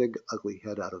his thick, ugly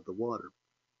head out of the water.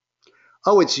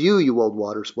 "Oh, it's you, you old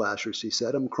water splasher," she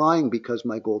said. "I'm crying because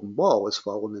my golden ball has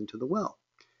fallen into the well."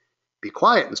 "Be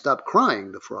quiet and stop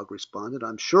crying," the frog responded.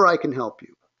 "I'm sure I can help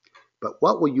you. But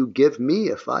what will you give me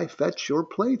if I fetch your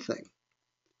plaything?"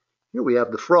 Here we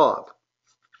have the frog.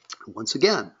 Once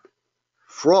again,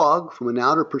 frog from an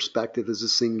outer perspective is a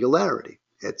singularity.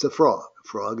 It's a frog. A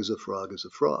frog is a frog is a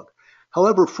frog.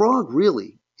 However, frog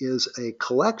really is a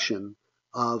collection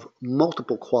of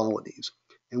multiple qualities.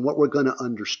 And what we're going to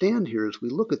understand here as we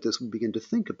look at this, we begin to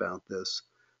think about this,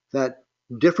 that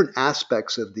different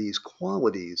aspects of these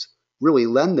qualities really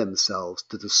lend themselves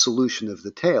to the solution of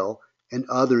the tale, and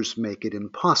others make it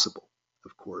impossible.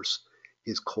 Of course,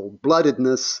 his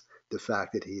cold-bloodedness, the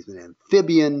fact that he's an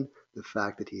amphibian, the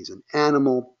fact that he's an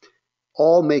animal,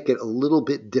 all make it a little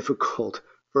bit difficult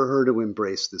for her to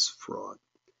embrace this frog.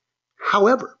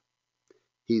 However,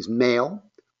 he's male.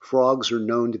 Frogs are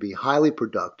known to be highly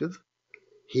productive.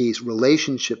 He's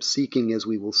relationship seeking, as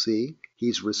we will see.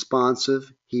 He's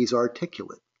responsive. He's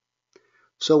articulate.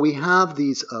 So we have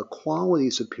these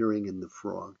qualities appearing in the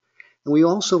frog. And we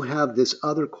also have this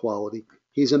other quality.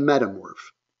 He's a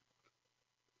metamorph.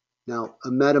 Now, a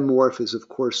metamorph is, of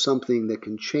course, something that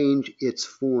can change its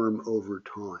form over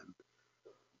time.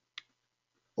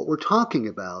 What we're talking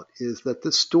about is that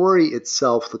the story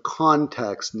itself, the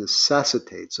context,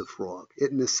 necessitates a frog.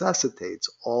 It necessitates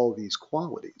all these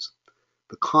qualities.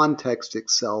 The context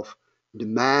itself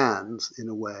demands, in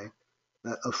a way,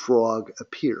 that a frog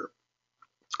appear.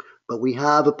 But we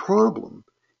have a problem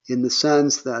in the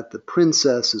sense that the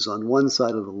princess is on one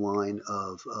side of the line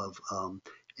of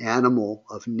animal,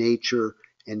 of nature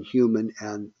and human,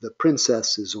 and the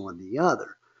princess is on the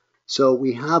other. So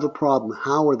we have a problem.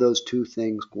 How are those two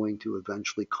things going to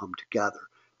eventually come together?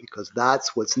 Because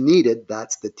that's what's needed.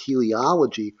 That's the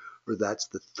teleology, or that's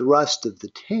the thrust of the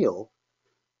tale.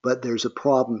 But there's a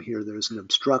problem here. There's an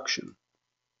obstruction.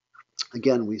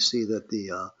 Again, we see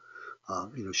that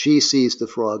she sees the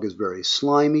frog as very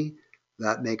slimy.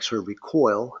 That makes her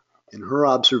recoil. In her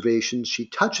observations, she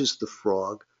touches the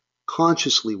frog,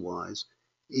 consciously wise,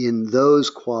 in those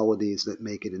qualities that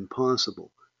make it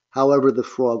impossible. However, the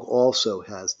frog also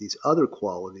has these other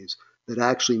qualities that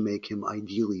actually make him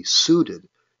ideally suited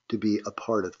to be a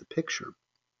part of the picture.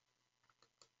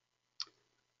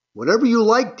 "Whatever you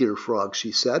like, dear frog,"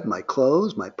 she said, "my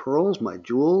clothes, my pearls, my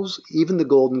jewels, even the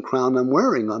golden crown I'm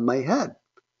wearing on my head."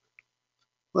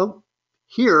 Well,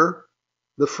 here,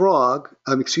 the frog,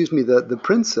 the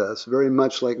princess, very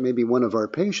much like maybe one of our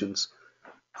patients,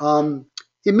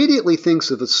 immediately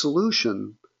thinks of a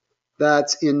solution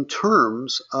that's in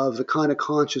terms of the kind of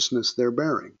consciousness they're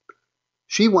bearing.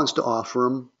 She wants to offer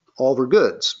him all of her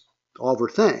goods, all of her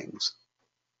things.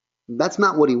 That's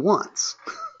not what he wants.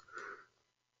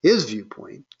 His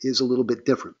viewpoint is a little bit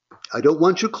different. "I don't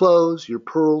want your clothes, your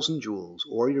pearls and jewels,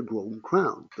 or your golden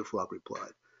crown," the frog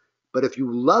replied. "But if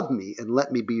you love me and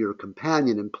let me be your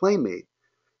companion and playmate,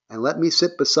 and let me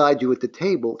sit beside you at the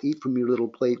table, eat from your little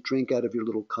plate, drink out of your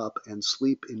little cup, and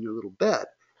sleep in your little bed,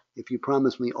 if you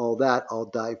promise me all that, I'll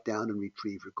dive down and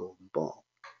retrieve your golden ball."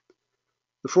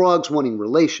 The frog's wanting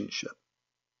relationship.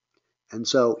 And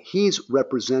so he's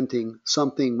representing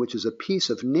something which is a piece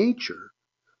of nature,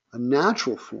 a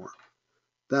natural form,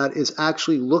 that is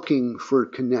actually looking for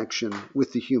connection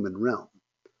with the human realm.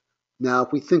 Now,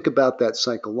 if we think about that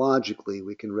psychologically,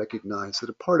 we can recognize that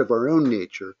a part of our own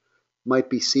nature might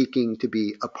be seeking to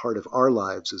be a part of our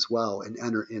lives as well and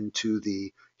enter into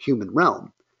the human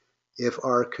realm. If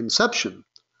our conception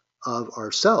of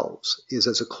ourselves is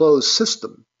as a closed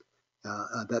system,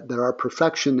 that our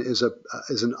perfection is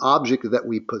an object that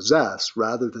we possess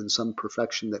rather than some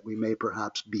perfection that we may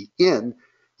perhaps be in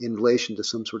relation to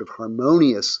some sort of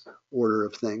harmonious order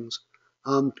of things,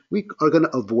 we are going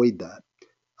to avoid that.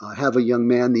 I have a young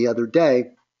man the other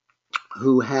day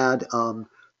who has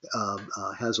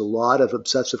a lot of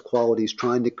obsessive qualities,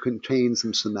 trying to contain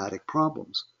some somatic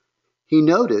problems. He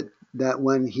noted that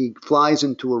when he flies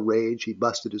into a rage, he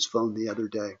busted his phone the other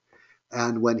day,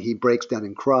 and when he breaks down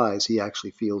and cries, he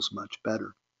actually feels much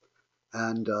better.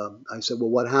 And I said, "Well,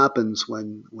 what happens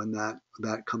when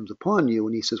that comes upon you?"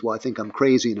 And he says, "Well, I think I'm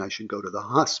crazy and I should go to the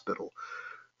hospital."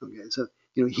 Okay, so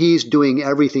he's doing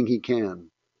everything he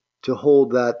can to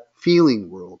hold that feeling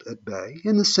world at bay,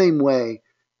 in the same way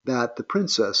that the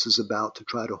princess is about to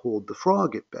try to hold the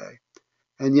frog at bay.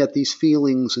 And yet these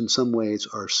feelings in some ways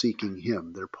are seeking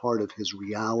him. They're part of his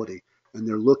reality, and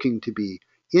they're looking to be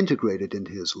integrated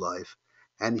into his life,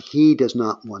 and he does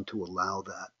not want to allow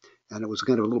that. And it was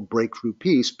kind of a little breakthrough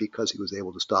piece because he was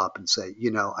able to stop and say,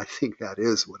 I think that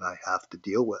is what I have to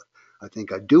deal with. I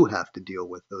think I do have to deal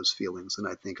with those feelings, and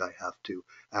I think I have to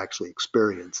actually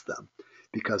experience them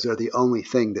because they're the only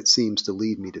thing that seems to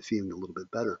lead me to feeling a little bit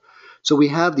better. So we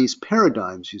have these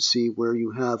paradigms, you see, where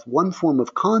you have one form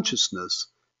of consciousness,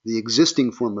 the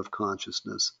existing form of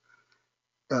consciousness,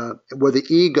 where the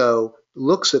ego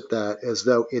looks at that as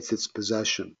though it's its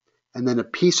possession. And then a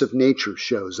piece of nature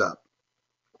shows up.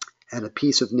 And a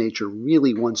piece of nature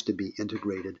really wants to be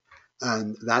integrated.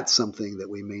 And that's something that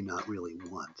we may not really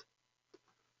want.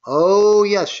 "Oh,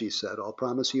 yes," she said, "I'll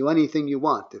promise you anything you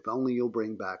want, if only you'll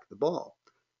bring back the ball."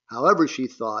 However, she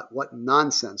thought, what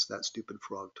nonsense that stupid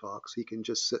frog talks. He can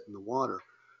just sit in the water,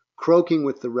 croaking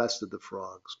with the rest of the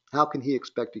frogs. How can he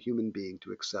expect a human being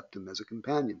to accept him as a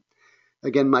companion?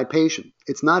 Again, my patient,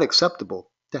 it's not acceptable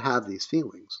to have these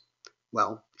feelings.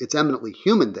 Well, it's eminently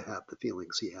human to have the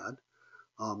feelings he had,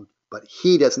 but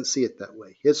he doesn't see it that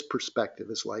way. His perspective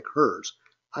is like hers.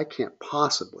 I can't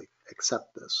possibly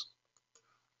accept this.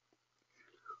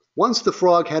 Once the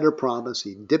frog had her promise,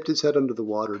 he dipped his head under the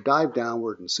water, dived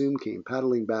downward, and soon came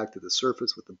paddling back to the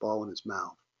surface with the ball in his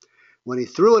mouth. When he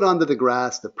threw it onto the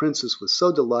grass, the princess was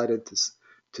so delighted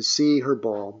to see her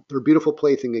ball, her beautiful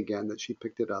plaything again, that she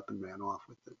picked it up and ran off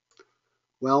with it.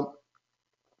 Well,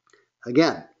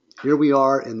 again, here we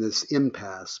are in this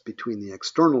impasse between the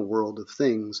external world of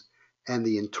things and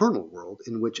the internal world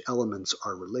in which elements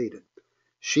are related.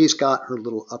 She's got her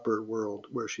little upper world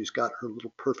where she's got her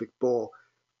little perfect ball,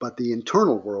 but the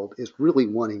internal world is really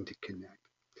wanting to connect.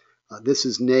 This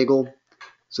is Nagel.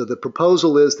 So the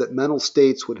proposal is that mental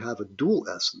states would have a dual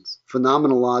essence,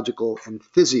 phenomenological and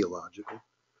physiological,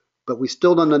 but we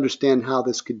still don't understand how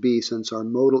this could be since our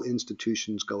modal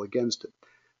institutions go against it.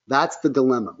 That's the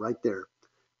dilemma right there.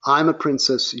 I'm a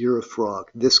princess, you're a frog.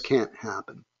 This can't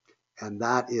happen. And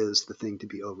that is the thing to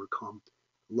be overcome.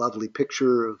 Lovely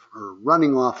picture of her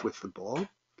running off with the ball.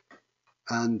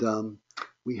 And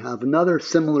we have another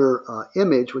similar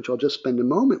image, which I'll just spend a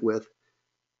moment with.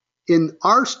 In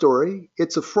our story,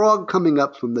 it's a frog coming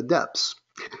up from the depths.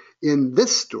 In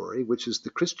this story, which is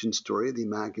the Christian story, the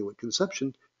Immaculate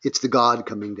Conception, it's the God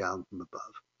coming down from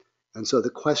above. And so the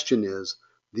question is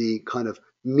the kind of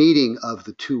meeting of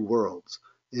the two worlds.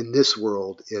 In this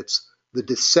world, it's the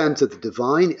descent of the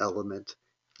divine element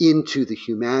into the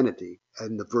humanity,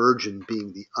 and the virgin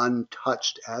being the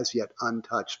untouched, as yet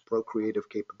untouched procreative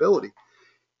capability.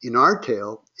 In our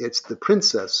tale, it's the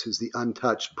princess who's the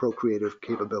untouched procreative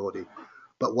capability.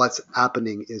 But what's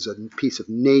happening is a piece of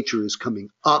nature is coming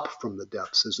up from the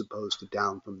depths as opposed to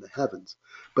down from the heavens.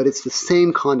 But it's the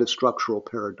same kind of structural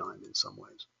paradigm in some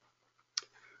ways.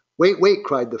 Wait, wait,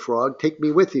 cried the frog, take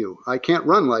me with you. I can't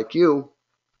run like you.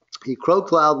 He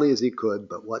croaked loudly as he could,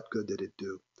 but what good did it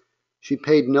do? She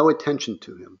paid no attention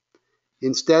to him.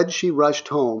 Instead, she rushed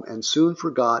home and soon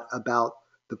forgot about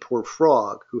the poor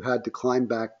frog who had to climb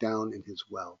back down in his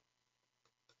well.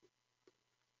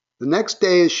 The next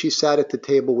day, as she sat at the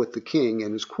table with the king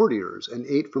and his courtiers and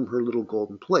ate from her little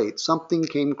golden plate, something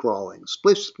came crawling,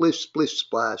 splish, splish, splish,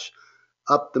 splash,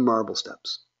 up the marble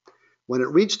steps. When it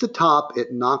reached the top,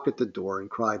 it knocked at the door and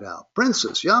cried out,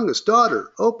 "Princess, youngest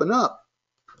daughter, open up."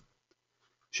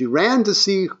 She ran to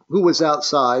see who was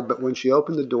outside, but when she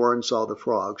opened the door and saw the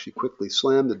frog, she quickly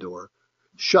slammed the door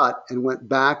shut and went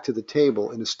back to the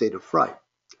table in a state of fright.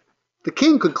 The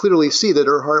king could clearly see that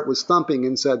her heart was thumping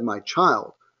and said, "My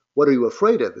child, what are you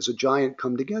afraid of? Has a giant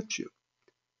come to get you?"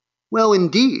 Well,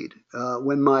 indeed,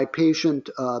 when my patient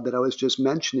that I was just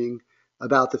mentioning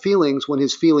about the feelings, when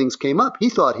his feelings came up, he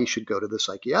thought he should go to the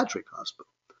psychiatric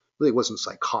hospital. Well, he wasn't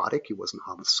psychotic, he wasn't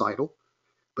homicidal,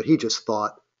 but he just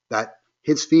thought that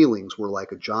his feelings were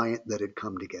like a giant that had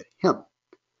come to get him.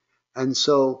 And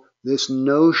so this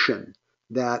notion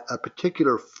that a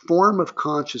particular form of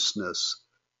consciousness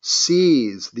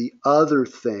sees the other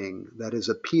thing that is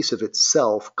a piece of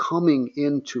itself coming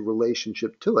into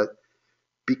relationship to it,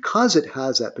 because it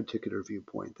has that particular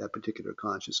viewpoint, that particular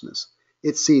consciousness,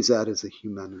 it sees that as a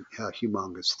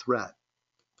humongous threat.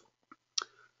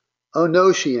 "Oh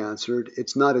no," she answered,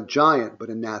 "it's not a giant, but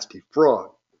a nasty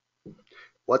frog."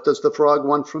 "What does the frog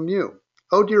want from you?"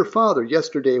 "Oh, dear father,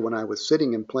 yesterday when I was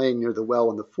sitting and playing near the well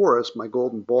in the forest, my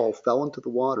golden ball fell into the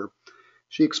water."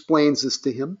 She explains this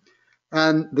to him,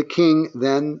 and the king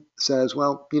then says,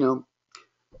 "Well,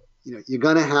 you're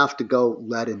going to have to go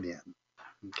let him in."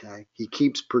 Okay? He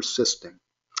keeps persisting,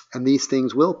 and these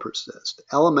things will persist.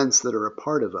 Elements that are a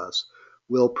part of us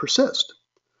will persist.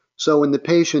 So when the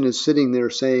patient is sitting there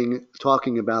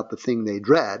talking about the thing they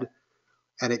dread,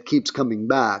 and it keeps coming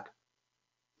back,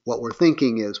 what we're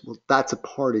thinking is, well, that's a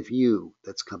part of you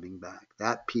that's coming back.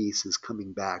 That piece is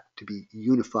coming back to be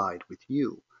unified with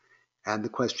you. And the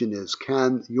question is,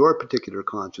 can your particular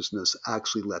consciousness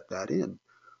actually let that in?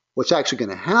 What's actually going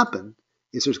to happen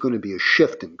is there's going to be a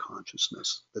shift in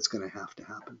consciousness that's going to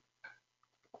happen.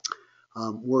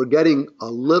 We're getting a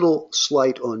little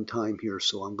slight on time here,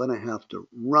 so I'm going to have to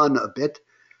run a bit.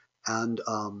 And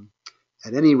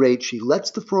at any rate, she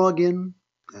lets the frog in.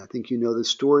 I think you know the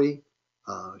story.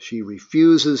 She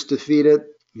refuses to feed it,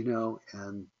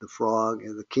 and the frog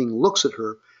and the king looks at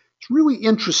her. It's really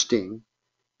interesting,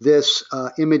 this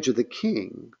image of the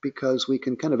king, because we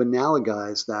can kind of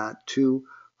analogize that to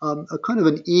a kind of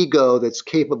an ego that's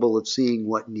capable of seeing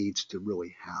what needs to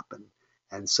really happen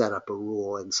and set up a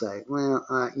rule and say, well,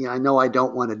 I know I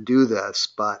don't want to do this,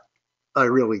 but I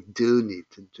really do need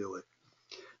to do it.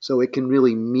 So it can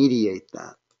really mediate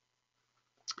that.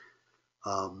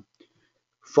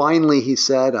 Finally, he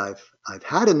said, I've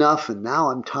had enough, and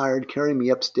now I'm tired. Carry me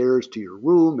upstairs to your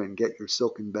room and get your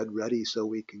silken bed ready so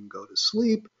we can go to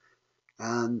sleep.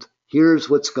 And here's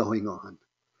what's going on.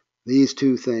 These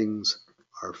two things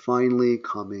are finally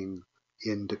coming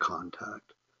into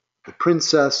contact. The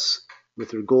princess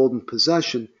with her golden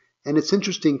possession, and it's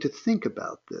interesting to think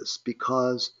about this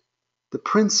because the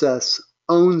princess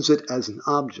owns it as an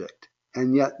object,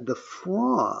 and yet the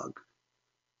frog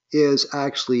is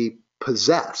actually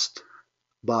possessed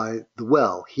by the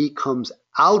well. He comes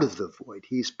out of the void.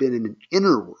 He's been in an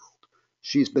inner world.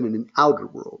 She's been in an outer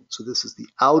world. So this is the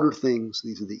outer things.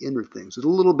 These are the inner things. It's a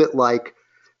little bit like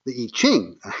the I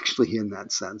Ching, actually, in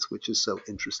that sense, which is so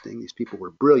interesting. These people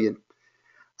were brilliant.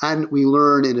 And we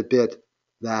learn in a bit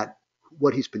that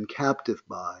what he's been captive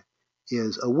by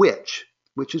is a witch,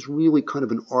 which is really kind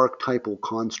of an archetypal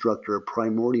construct or a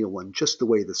primordial one, just the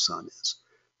way the sun is.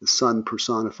 The sun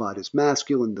personified as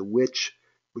masculine, the witch,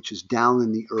 which is down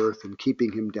in the earth and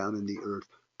keeping him down in the earth,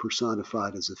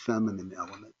 personified as a feminine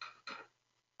element.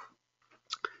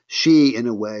 She, in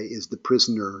a way, is the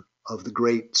prisoner of the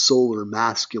great solar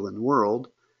masculine world,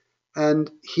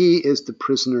 and he is the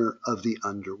prisoner of the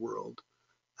underworld.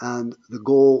 And the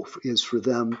goal is for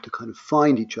them to kind of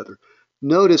find each other.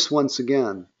 Notice once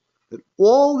again that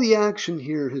all the action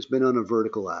here has been on a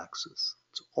vertical axis.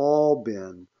 It's all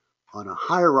been on a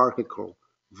hierarchical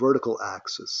vertical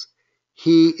axis.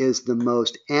 He is the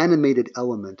most animated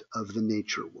element of the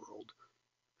nature world.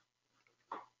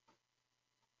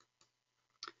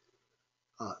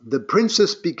 The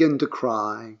princess began to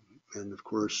cry, and of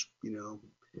course,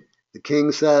 the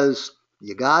king says,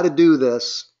 "You got to do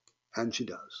this," and she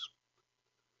does.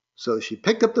 So she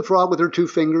picked up the frog with her 2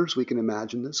 fingers, we can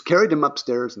imagine this, carried him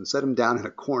upstairs and set him down in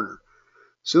a corner.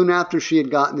 Soon after she had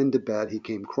gotten into bed, he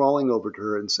came crawling over to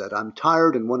her and said, "I'm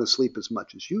tired and want to sleep as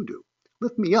much as you do.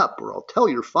 Lift me up or I'll tell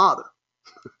your father."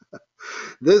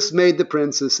 This made the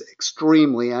princess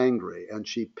extremely angry, and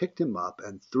she picked him up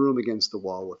and threw him against the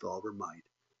wall with all her might.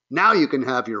 "Now you can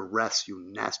have your rest, you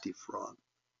nasty frog."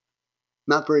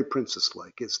 Not very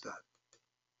princess-like, is that?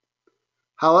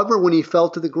 However, when he fell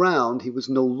to the ground, he was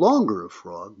no longer a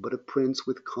frog, but a prince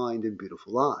with kind and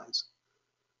beautiful eyes.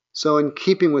 So in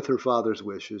keeping with her father's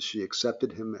wishes, she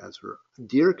accepted him as her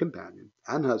dear companion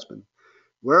and husband,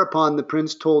 whereupon the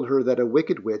prince told her that a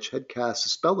wicked witch had cast a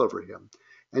spell over him,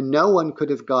 and no one could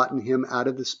have gotten him out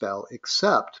of the spell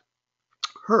except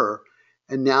her,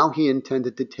 and now he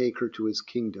intended to take her to his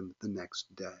kingdom the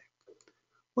next day.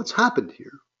 What's happened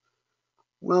here?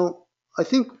 Well, I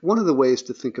think one of the ways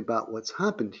to think about what's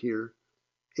happened here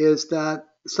is that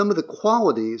some of the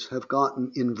qualities have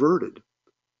gotten inverted.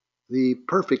 The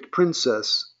perfect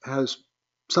princess has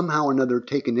somehow or another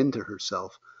taken into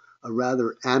herself a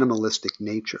rather animalistic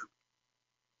nature.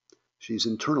 She's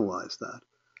internalized that.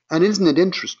 And isn't it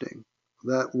interesting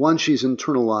that once she's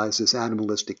internalized this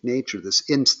animalistic nature, this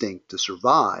instinct to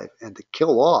survive and to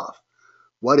kill off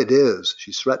what it is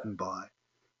she's threatened by,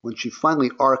 when she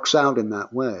finally arcs out in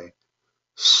that way,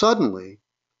 suddenly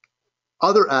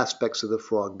other aspects of the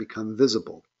frog become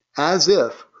visible, as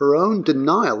if her own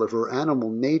denial of her animal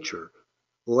nature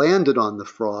landed on the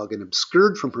frog and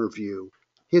obscured from her view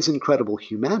his incredible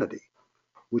humanity,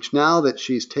 which now that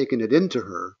she's taken it into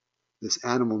her, this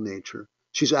animal nature,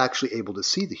 she's actually able to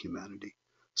see the humanity.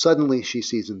 Suddenly she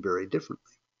sees him very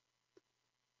differently.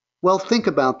 Well, think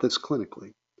about this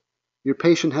clinically. Your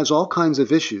patient has all kinds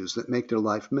of issues that make their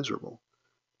life miserable.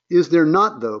 Is there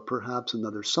not, though, perhaps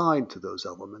another side to those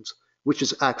elements, which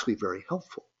is actually very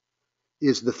helpful?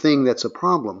 Is the thing that's a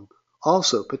problem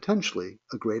also potentially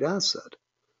a great asset?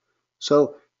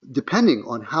 So, depending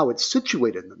on how it's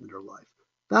situated in their life,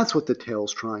 that's what the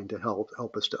tale's trying to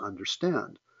help us to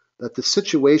understand, that the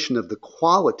situation of the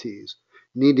qualities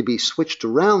need to be switched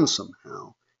around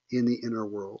somehow in the inner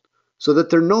world so that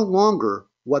they're no longer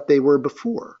what they were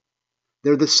before.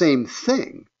 They're the same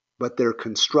thing, but they're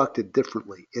constructed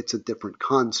differently. It's a different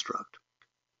construct.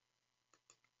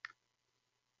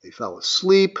 They fell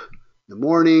asleep in the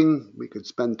morning. We could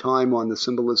spend time on the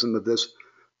symbolism of this.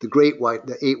 The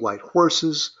 8 white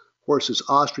horses,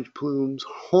 ostrich plumes,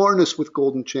 harnessed with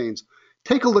golden chains.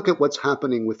 Take a look at what's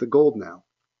happening with the gold now.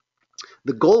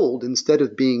 The gold, instead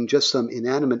of being just some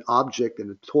inanimate object and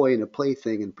a toy and a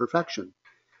plaything in perfection,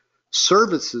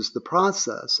 services the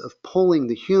process of pulling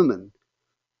the human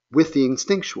with the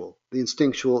instinctual. The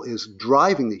instinctual is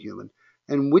driving the human.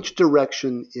 And which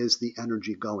direction is the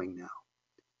energy going now?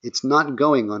 It's not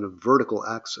going on a vertical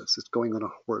axis. It's going on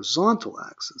a horizontal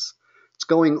axis. It's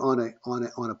going on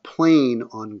a plane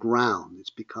on ground.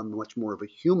 It's become much more of a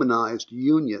humanized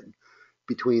union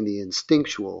between the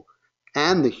instinctual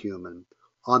and the human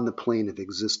on the plane of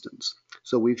existence.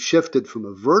 So we've shifted from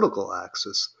a vertical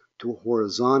axis to a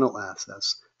horizontal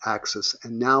axis,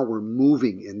 and now we're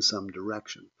moving in some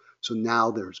direction. So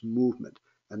now there's movement,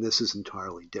 and this is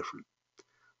entirely different.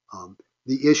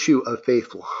 The issue of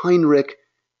faithful Heinrich,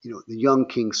 the young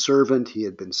king's servant, he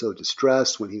had been so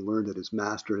distressed when he learned that his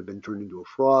master had been turned into a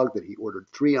frog that he ordered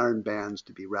 3 iron bands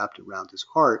to be wrapped around his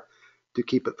heart to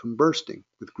keep it from bursting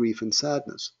with grief and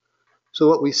sadness. So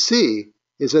what we see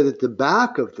is that at the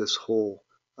back of this whole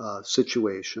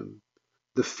situation,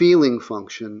 the feeling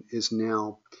function is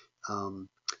now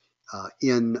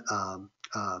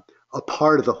a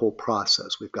part of the whole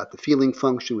process. We've got the feeling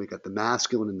function, we've got the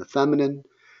masculine and the feminine,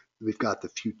 we've got the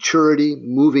futurity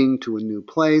moving to a new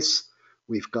place,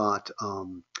 we've got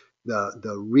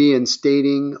the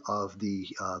reinstating of the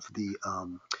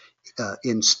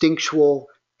instinctual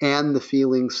and the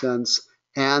feeling sense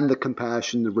and the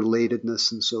compassion, the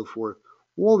relatedness, and so forth.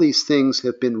 All these things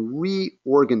have been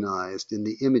reorganized in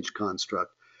the image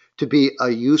construct to be a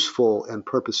useful and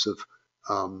purposive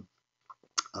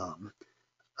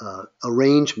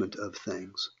arrangement of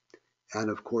things. And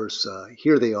of course,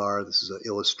 here they are. This is an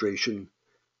illustration.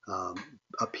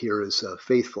 Up here is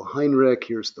faithful Heinrich.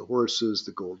 Here's the horses.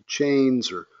 The gold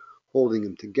chains are holding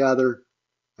them together.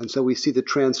 And so we see the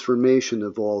transformation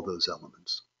of all those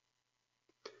elements.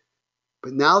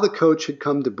 But now the coach had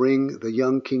come to bring the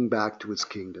young king back to his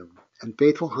kingdom, and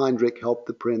faithful Heinrich helped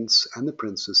the prince and the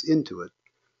princess into it,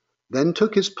 then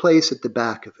took his place at the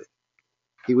back of it.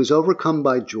 He was overcome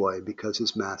by joy because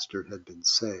his master had been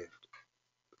saved.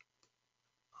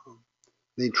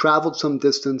 They traveled some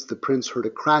distance. The prince heard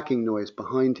a cracking noise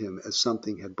behind him as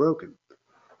something had broken.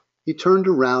 He turned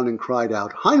around and cried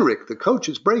out, "Heinrich, the coach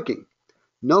is breaking."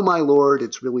 "No, my lord,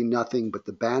 it's really nothing but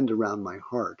the band around my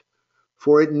heart,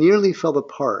 for it nearly fell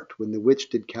apart when the witch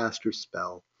did cast her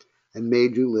spell and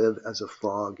made you live as a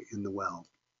frog in the well."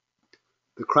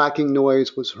 The cracking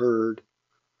noise was heard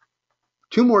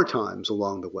 2 more times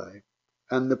along the way,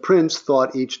 and the prince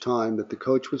thought each time that the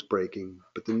coach was breaking,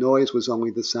 but the noise was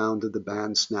only the sound of the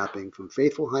band snapping from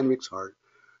faithful Heinrich's heart,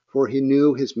 for he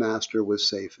knew his master was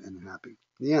safe and happy.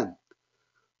 The end.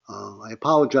 I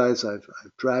apologize, I've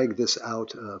dragged this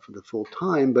out for the full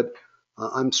time, but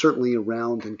I'm certainly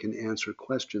around and can answer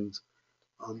questions.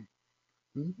 Oh,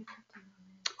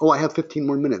 I have 15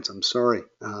 more minutes. I'm sorry.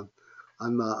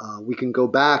 We can go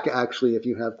back, actually, if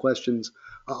you have questions.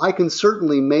 I can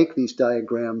certainly make these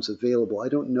diagrams available. I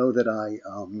don't know that I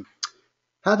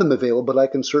have them available, but I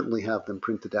can certainly have them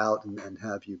printed out and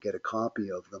have you get a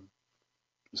copy of them.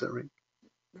 Is that right?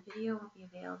 The video will be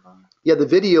available. Yeah, the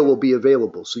video will be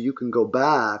available, so you can go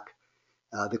back.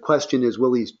 The question is,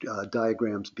 will these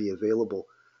diagrams be available?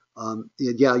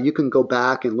 Yeah, you can go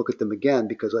back and look at them again,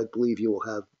 because I believe you will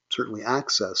have certainly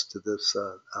access to this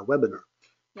webinar.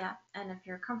 Yeah, and if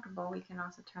you're comfortable, we can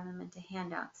also turn them into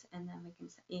handouts, and then we can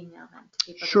email them to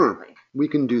people Sure, directly. We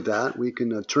can do that. We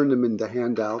can turn them into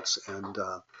handouts and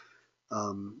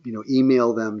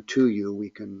email them to you. We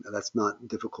can. That's not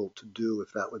difficult to do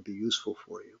if that would be useful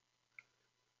for you.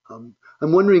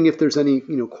 I'm wondering if there's any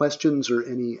questions or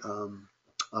any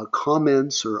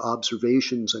comments or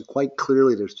observations. And quite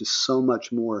clearly, there's just so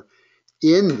much more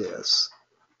in this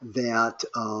that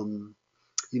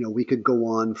we could go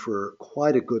on for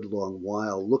quite a good long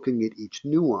while looking at each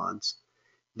nuance.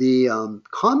 The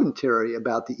commentary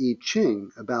about the I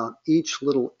Ching, about each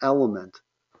little element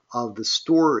of the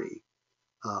story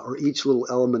or each little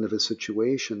element of a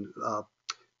situation,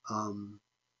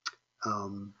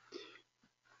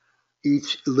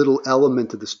 each little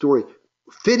element of the story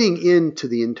fitting into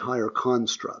the entire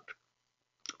construct.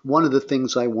 One of the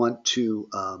things I want to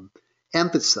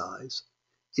emphasize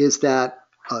is that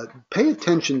pay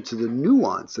attention to the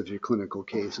nuance of your clinical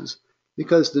cases,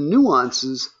 because the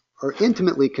nuances are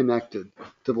intimately connected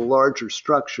to the larger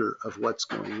structure of what's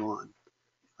going on.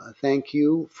 Thank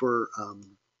you for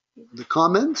the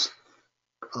comments.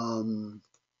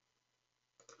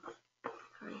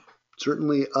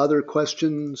 Certainly other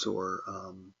questions or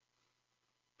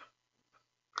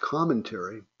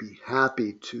commentary, be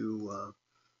happy to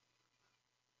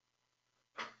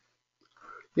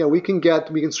we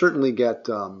can certainly get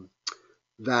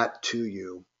that to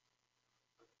you.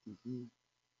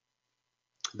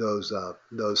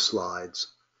 Those slides.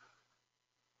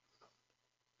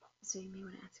 So you may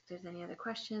want to ask if there's any other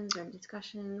questions or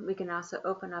discussion. We can also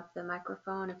open up the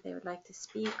microphone if they would like to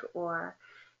speak, or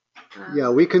yeah,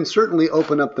 we can certainly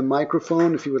open up the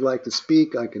microphone if you would like to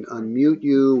speak. I can unmute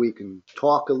you. We can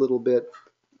talk a little bit.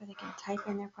 Or they can type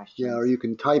in their questions. Yeah, or you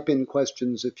can type in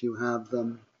questions if you have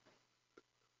them.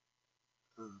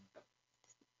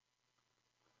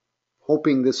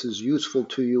 Hoping this is useful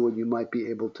to you and you might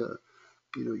be able to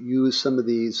use some of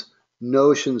these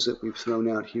notions that we've thrown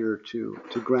out here to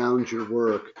ground your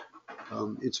work.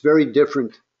 It's very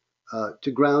different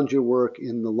to ground your work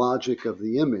in the logic of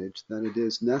the image than it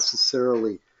is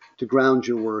necessarily to ground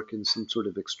your work in some sort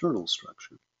of external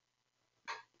structure.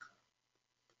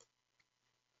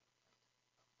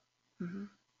 Mm-hmm.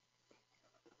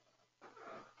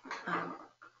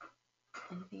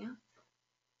 Anything else?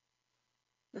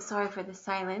 Sorry for the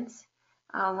silence.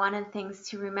 One of the things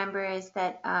to remember is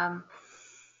that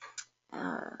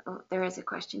there is a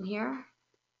question here.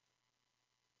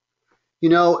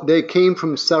 They came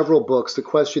from several books. The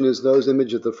question is, those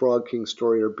images of the Frog King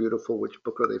story are beautiful. Which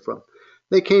book are they from?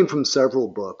 They came from several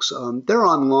books. They're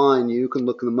online. You can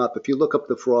look them up. If you look up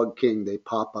the Frog King, they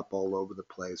pop up all over the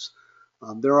place.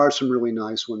 There are some really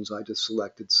nice ones. I just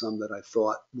selected some that I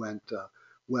thought went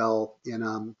well.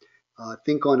 And I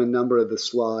think on a number of the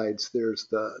slides, there's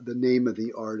the name of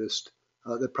the artist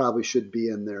that probably should be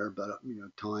in there, but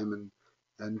time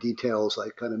and details, I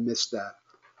kind of missed that.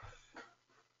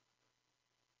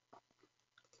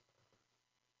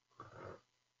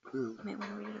 You may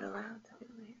want to read it aloud.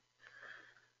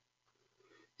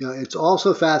 Yeah, it's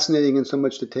also fascinating and so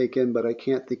much to take in, but I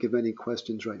can't think of any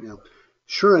questions right now.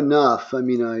 Sure enough, I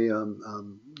mean,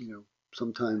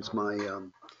 sometimes my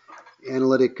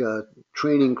analytic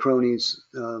training cronies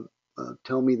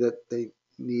tell me that they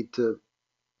need to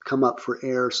come up for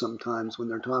air sometimes when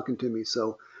they're talking to me.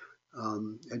 So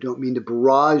I don't mean to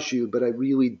barrage you, but I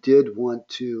really did want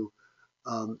to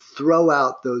throw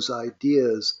out those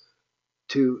ideas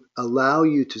to allow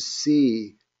you to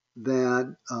see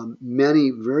that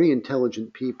many very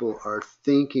intelligent people are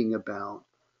thinking about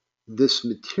this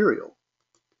material,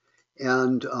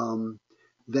 and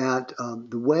that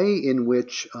the way in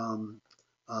which um,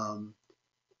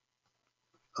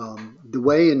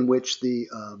 the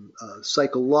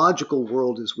psychological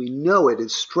world as we know it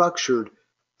is structured,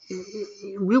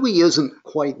 it really isn't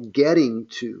quite getting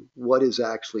to what is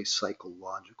actually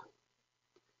psychological.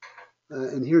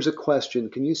 And here's a question.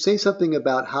 Can you say something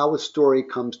about how a story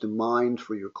comes to mind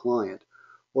for your client?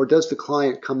 Or does the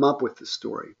client come up with the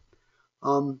story?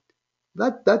 Um,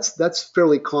 that's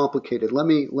fairly complicated. Let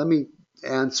me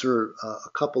answer a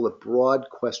couple of broad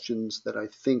questions that I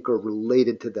think are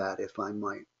related to that, if I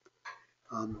might.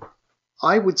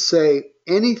 I would say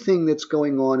anything that's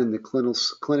going on in the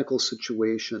clinical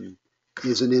situation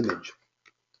is an image.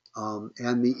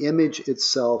 And the image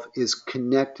itself is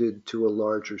connected to a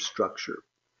larger structure.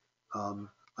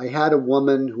 I had a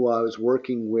woman who I was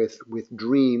working with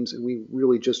dreams, and we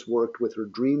really just worked with her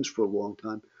dreams for a long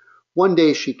time. One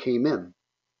day she came in,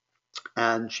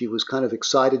 and she was kind of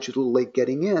excited. She was a little late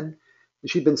getting in.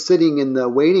 She'd been sitting in the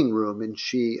waiting room, and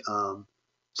she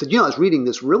said, I was reading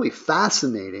this really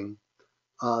fascinating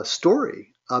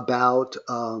story about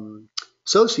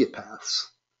sociopaths,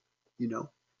 you know.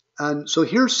 And so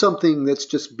here's something that's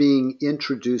just being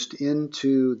introduced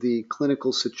into the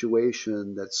clinical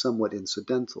situation that's somewhat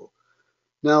incidental.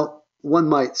 Now, one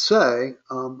might say,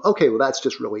 okay, well, that's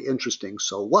just really interesting,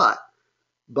 so what?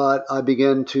 But I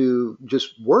began to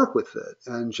just work with it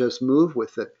and just move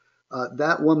with it.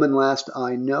 That woman, last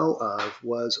I know of,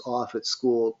 was off at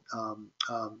school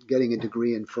getting a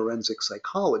degree in forensic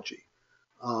psychology.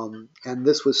 And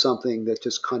this was something that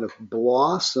just kind of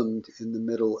blossomed in the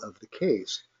middle of the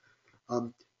case.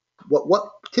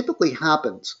 What typically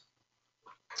happens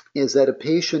is that a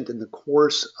patient, in the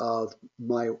course of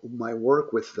my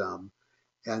work with them,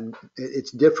 and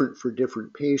it's different for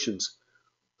different patients.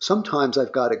 Sometimes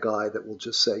I've got a guy that will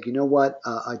just say, you know what,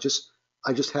 I just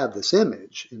have this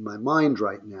image in my mind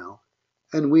right now,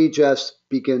 and we just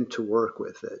begin to work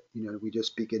with it. We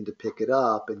just begin to pick it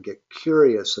up and get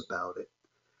curious about it.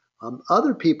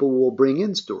 Other people will bring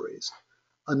in stories.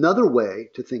 Another way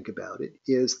to think about it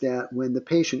is that when the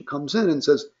patient comes in and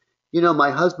says,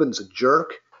 my husband's a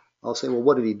jerk, I'll say, well,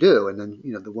 what did he do? And then,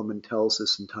 the woman tells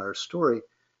this entire story.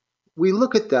 We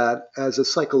look at that as a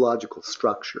psychological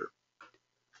structure.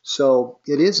 So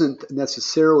it isn't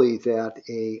necessarily that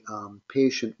a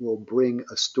patient will bring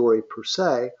a story per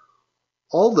se,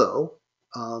 although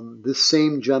this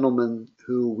same gentleman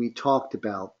who we talked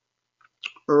about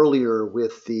earlier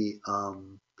with the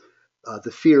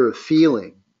fear of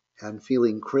feeling and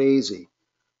feeling crazy,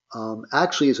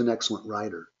 actually is an excellent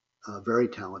writer, a very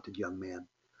talented young man.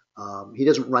 He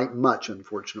doesn't write much,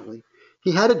 unfortunately.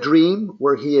 He had a dream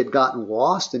where he had gotten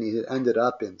lost and he had ended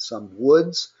up in some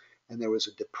woods, and there was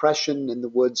a depression in the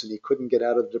woods and he couldn't get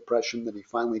out of the depression. Then he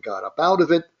finally got up out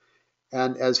of it,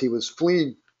 and as he was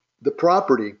fleeing the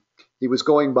property, he was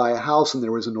going by a house and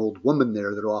there was an old woman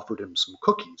there that offered him some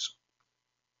cookies.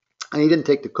 And he didn't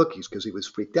take the cookies because he was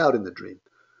freaked out in the dream.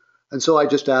 And so I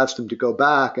just asked him to go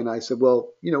back, and I said,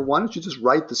 well, why don't you just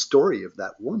write the story of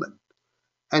that woman?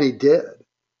 And he did.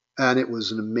 And it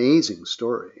was an amazing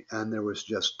story, and there was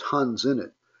just tons in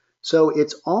it. So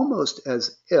it's almost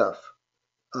as if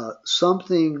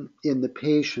something in the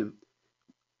patient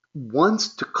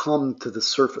wants to come to the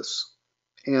surface.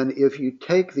 And if you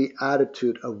take the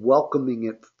attitude of welcoming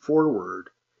it forward,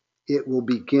 it will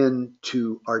begin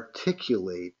to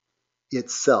articulate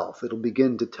itself. It'll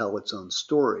begin to tell its own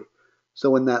story.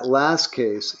 So in that last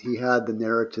case, he had the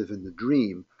narrative in the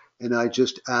dream, and I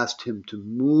just asked him to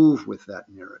move with that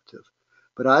narrative.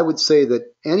 But I would say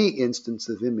that any instance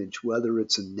of image, whether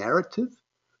it's a narrative,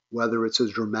 whether it's a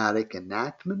dramatic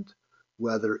enactment,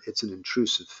 whether it's an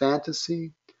intrusive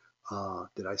fantasy,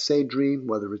 did I say dream?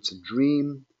 Whether it's a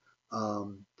dream,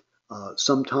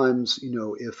 sometimes,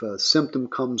 if a symptom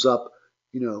comes up,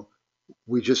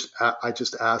 I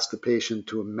just ask the patient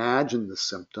to imagine the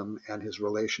symptom and his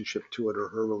relationship to it or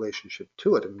her relationship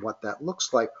to it and what that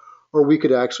looks like. Or we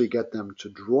could actually get them to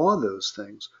draw those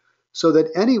things, so that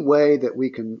any way that we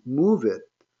can move it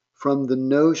from the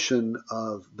notion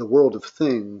of the world of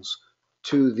things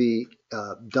to the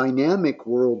dynamic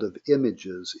world of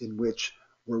images, in which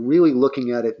we're really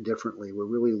looking at it differently. We're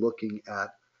really looking at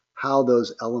how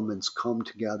those elements come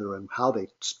together and how they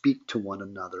speak to one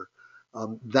another.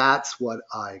 That's what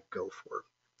I go for.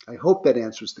 I hope that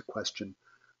answers the question.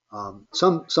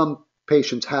 Some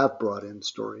patients have brought in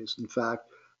stories. In fact,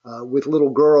 with little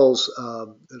girls,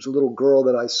 there's a little girl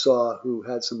that I saw who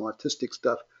had some autistic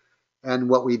stuff. And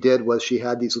what we did was she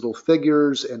had these little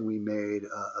figures, and we made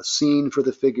a scene for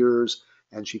the figures,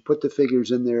 and she put the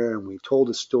figures in there, and we told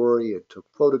a story and took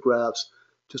photographs.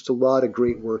 Just a lot of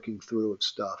great working through of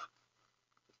stuff.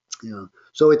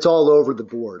 So it's all over the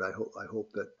board. I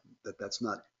hope that that's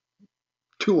not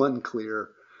too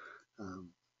unclear.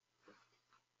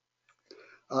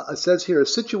 It says here, a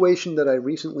situation that I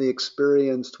recently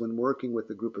experienced when working with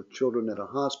a group of children at a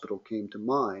hospital came to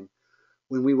mind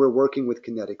when we were working with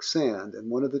kinetic sand,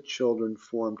 and one of the children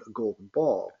formed a golden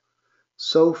ball,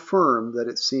 so firm that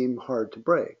it seemed hard to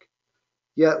break.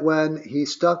 Yet when he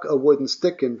stuck a wooden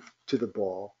stick into the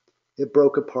ball, it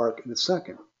broke apart in a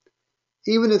second.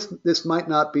 Even if this might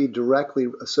not be directly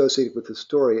associated with the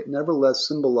story, it nevertheless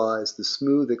symbolized the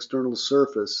smooth external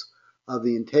surface of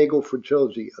the integral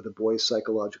fragility of the boy's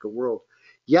psychological world.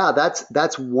 Yeah,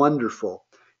 that's wonderful.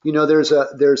 There's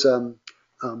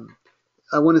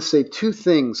I want to say two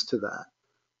things to that.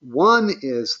 One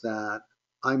is that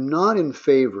I'm not in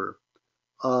favor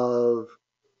of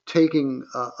taking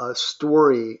a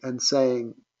story and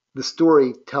saying the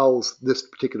story tells this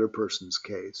particular person's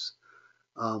case.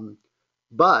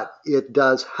 But it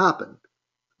does happen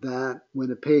that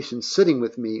when a patient's sitting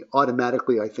with me,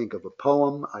 automatically I think of a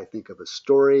poem, I think of a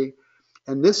story.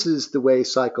 And this is the way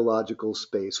psychological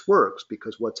space works,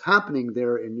 because what's happening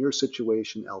there in your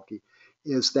situation, Elke,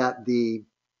 is that the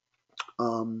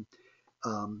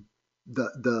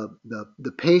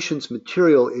patient's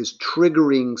material is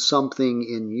triggering something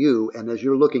in you, and as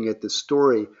you're looking at the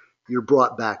story, you're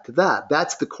brought back to that.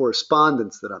 That's the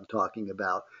correspondence that I'm talking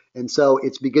about. And so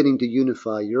it's beginning to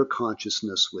unify your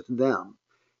consciousness with them.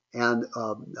 And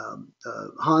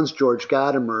Hans Georg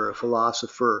Gadamer, a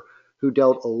philosopher who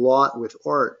dealt a lot with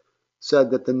art,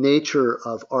 said that the nature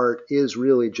of art is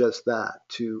really just that,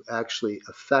 to actually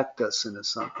affect us in a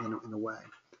way.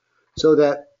 So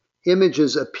that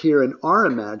images appear in our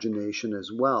imagination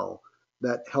as well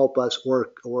that help us,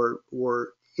 or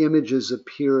images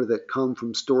appear that come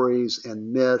from stories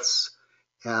and myths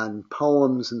and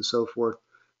poems and so forth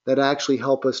that actually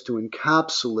help us to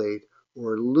encapsulate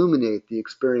or illuminate the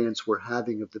experience we're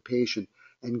having of the patient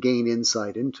and gain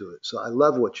insight into it. So I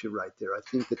love what you write there. I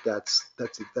think that's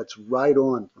right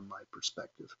on from my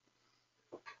perspective.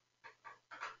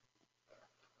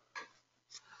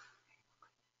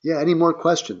 Yeah, any more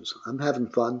questions? I'm having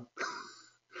fun.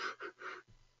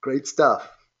 Great stuff.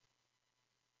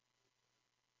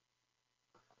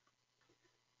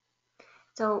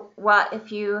 So,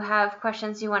 if you have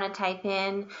questions you want to type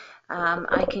in,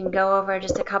 I can go over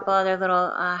just a couple other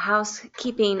little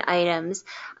housekeeping items.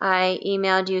 I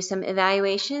emailed you some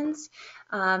evaluations.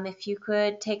 If you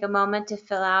could take a moment to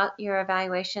fill out your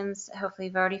evaluations, hopefully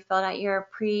you've already filled out your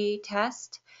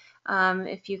pre-test.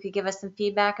 If you could give us some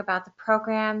feedback about the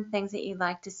program, things that you'd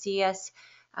like to see us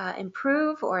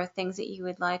improve, or things that you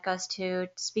would like us to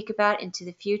speak about into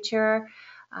the future.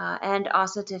 And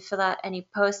also to fill out any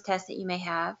post-tests that you may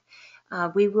have.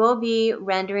 We will be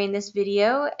rendering this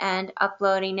video and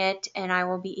uploading it, and I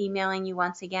will be emailing you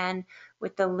once again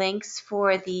with the links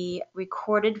for the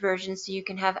recorded version so you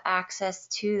can have access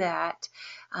to that.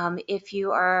 If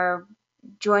you are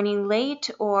joining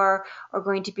late or are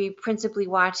going to be principally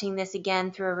watching this again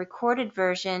through a recorded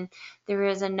version, there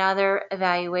is another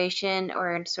evaluation,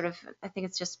 or sort of, I think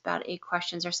it's just about 8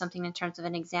 questions or something in terms of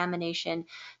an examination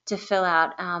to fill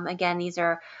out. Again, these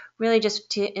are really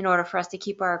just in order for us to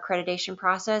keep our accreditation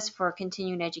process for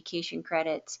continuing education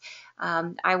credits.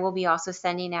 I will be also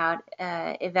sending out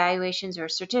evaluations or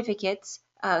certificates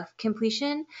of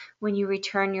completion when you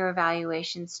return your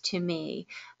evaluations to me.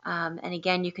 And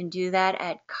again, you can do that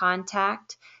at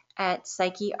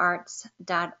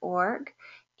contact@psychearts.org.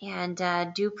 And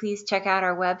do please check out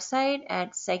our website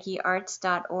at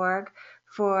psychearts.org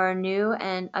for new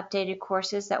and updated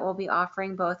courses that we'll be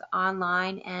offering both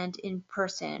online and in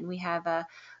person. We have a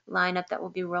lineup that will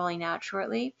be rolling out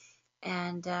shortly,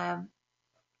 and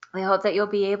we hope that you'll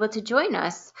be able to join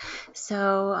us.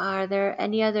 So are there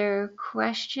any other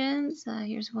questions?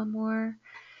 Here's one more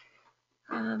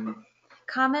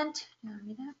comment.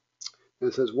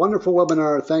 It says, wonderful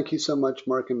webinar. Thank you so much,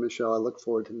 Mark and Michelle. I look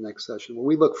forward to the next session. Well,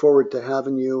 we look forward to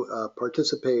having you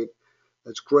participate.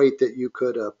 It's great that you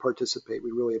could participate.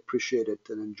 We really appreciate it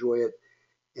and enjoy it.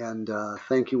 And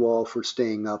thank you all for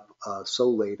staying up so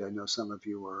late. I know some of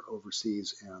you are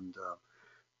overseas, and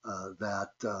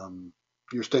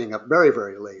You're staying up very,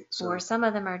 very late. So. Or some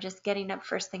of them are just getting up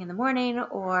first thing in the morning,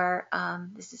 or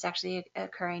this is actually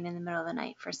occurring in the middle of the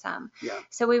night for some. Yeah.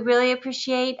 So we really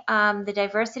appreciate the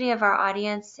diversity of our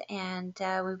audience, and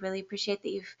we really appreciate that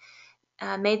you've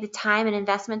made the time and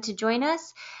investment to join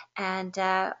us. And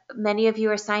many of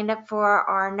you are signed up for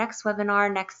our next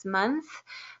webinar next month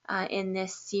in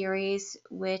this series,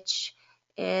 which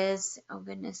is, oh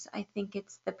goodness, I think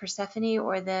it's the Persephone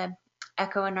or the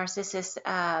Echo and Narcissus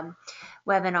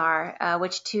webinar,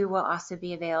 which too will also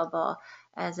be available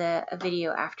as a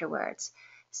video afterwards.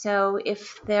 So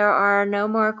if there are no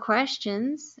more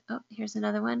questions, oh, here's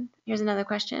another one. Here's another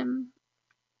question.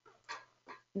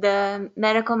 The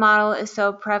medical model is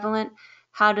so prevalent.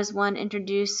 How does one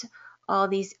introduce all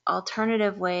these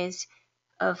alternative ways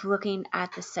of looking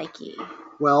at the psyche?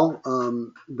 Well,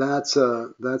 that's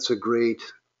a great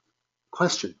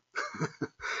question.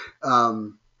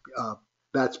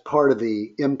 That's part of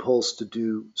the impulse to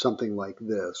do something like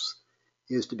this,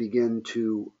 is to begin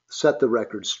to set the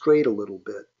record straight a little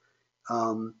bit.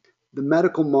 The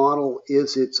medical model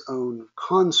is its own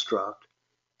construct,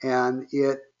 and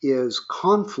it is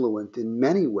confluent in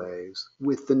many ways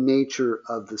with the nature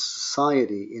of the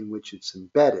society in which it's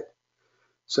embedded.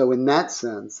 So in that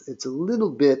sense, it's a little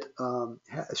bit,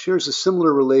 shares a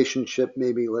similar relationship,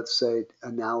 maybe let's say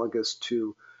analogous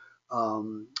to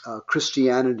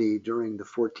Christianity during the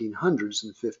 1400s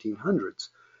and 1500s,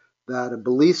 that a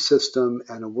belief system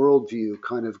and a worldview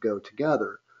kind of go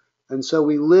together. And so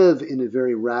we live in a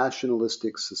very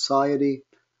rationalistic society.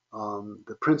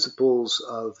 The principles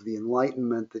of the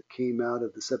Enlightenment that came out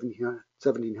of the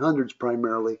 1700s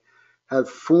primarily have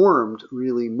formed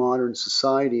really modern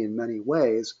society in many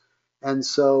ways. And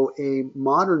so a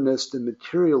modernist and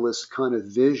materialist kind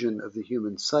of vision of the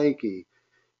human psyche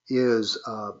is,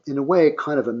 in a way,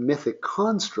 kind of a mythic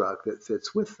construct that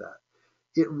fits with that.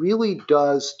 It really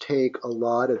does take a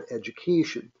lot of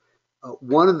education.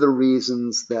 One of the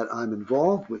reasons that I'm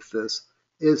involved with this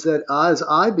is that as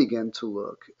I begin to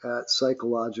look at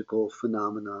psychological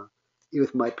phenomena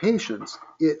with my patients,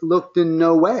 it looked in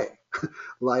no way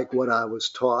like what I was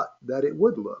taught that it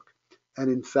would look. And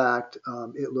in fact,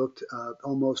 it looked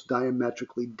almost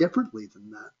diametrically differently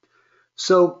than that.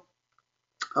 So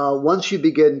once you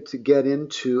begin to get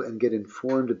into and get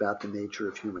informed about the nature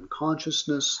of human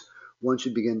consciousness, once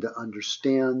you begin to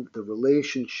understand the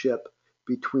relationship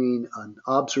between an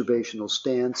observational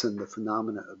stance and the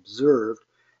phenomena observed,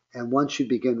 and once you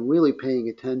begin really paying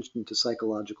attention to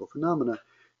psychological phenomena,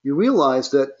 you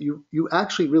realize that you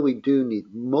actually really do need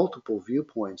multiple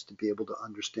viewpoints to be able to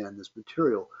understand this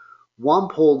material.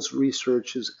 Wampold's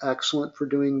research is excellent for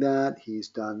doing that. He's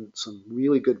done some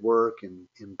really good work in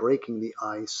breaking the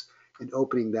ice and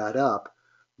opening that up.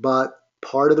 But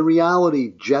part of the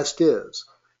reality just is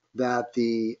that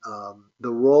the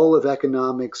role of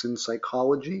economics in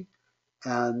psychology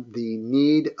and the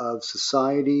need of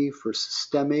society for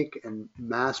systemic and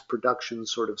mass production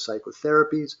sort of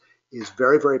psychotherapies is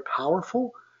very, very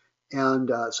powerful.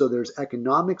 And so there's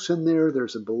economics in there,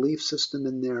 there's a belief system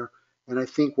in there. And I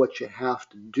think what you have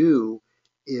to do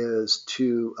is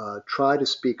to try to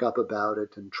speak up about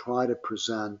it and try to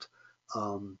present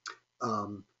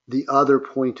the other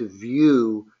point of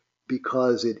view,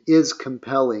 because it is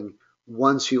compelling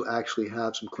once you actually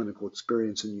have some clinical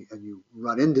experience and you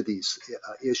run into these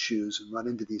issues and run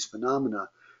into these phenomena.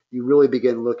 You really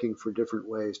begin looking for different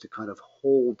ways to kind of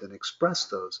hold and express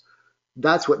those.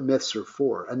 That's what myths are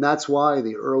for. And that's why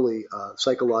the early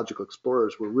psychological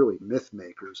explorers were really myth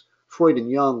makers. Freud and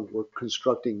Jung were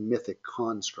constructing mythic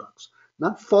constructs,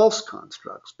 not false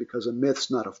constructs, because a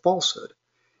myth's not a falsehood.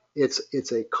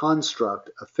 It's a construct,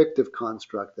 a fictive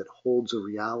construct that holds a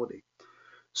reality.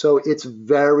 So it's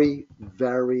very,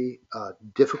 very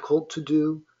difficult to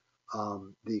do.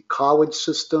 The college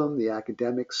system, the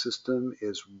academic system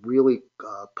is really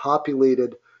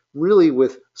populated really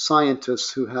with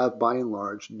scientists who have, by and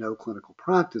large, no clinical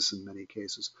practice in many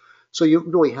cases. So you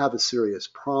really have a serious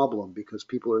problem because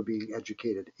people are being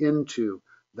educated into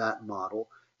that model,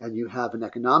 and you have an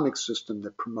economic system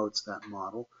that promotes that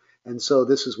model. And so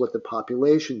this is what the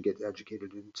population gets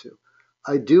educated into.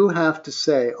 I do have to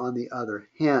say, on the other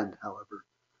hand, however,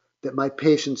 that my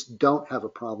patients don't have a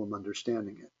problem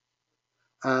understanding it.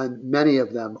 And many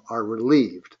of them are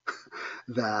relieved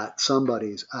that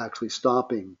somebody's actually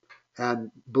stopping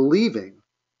and believing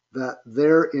that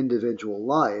their individual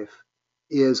life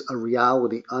is a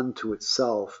reality unto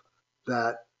itself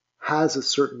that has a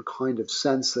certain kind of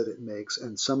sense that it makes,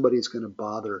 and somebody's going to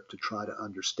bother to try to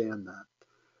understand that.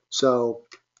 So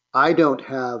I don't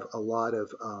have a lot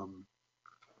of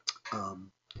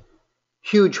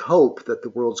huge hope that the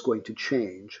world's going to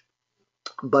change.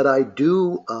 But I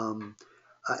do,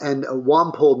 and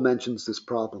Walpole mentions this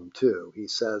problem too. He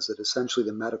says that essentially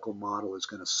the medical model is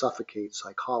going to suffocate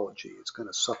psychology. It's going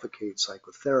to suffocate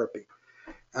psychotherapy.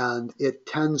 And it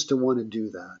tends to want to do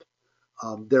that.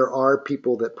 There are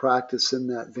people that practice in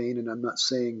that vein, and I'm not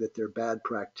saying that they're bad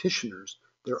practitioners.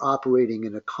 They're operating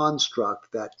in a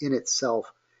construct that in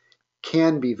itself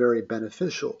can be very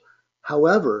beneficial.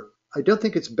 However, I don't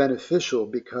think it's beneficial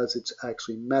because it's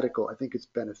actually medical. I think it's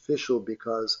beneficial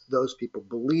because those people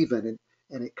believe in it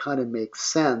and it kind of makes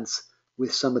sense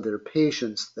with some of their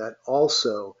patients that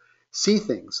also see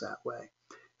things that way.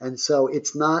 And so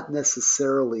it's not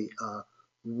necessarily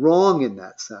wrong in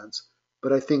that sense,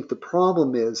 but I think the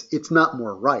problem is it's not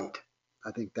more right.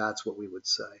 I think that's what we would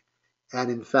say. And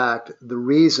in fact, the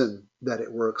reason that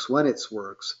it works when it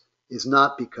works is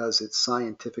not because it's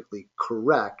scientifically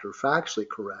correct or factually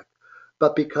correct,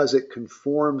 but because it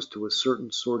conforms to a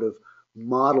certain sort of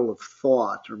model of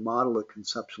thought or model of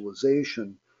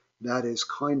conceptualization that is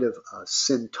kind of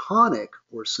syntonic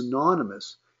or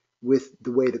synonymous with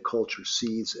the way the culture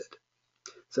sees it.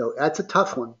 So that's a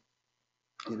tough one.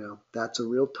 That's a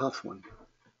real tough one.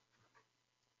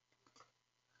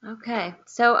 Okay,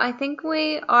 so I think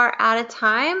we are out of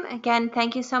time. Again,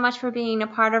 thank you so much for being a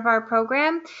part of our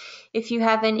program. If you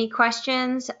have any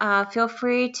questions, feel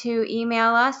free to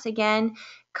email us. Again,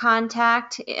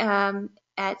 contact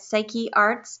at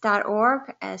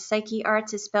psychearts.org. Psyche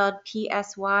Arts is spelled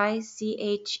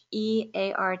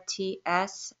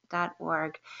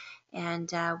PSYCHEARTS.org.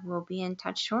 And we'll be in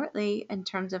touch shortly in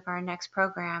terms of our next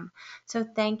program. So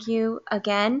thank you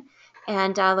again.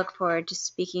 And I look forward to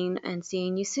speaking and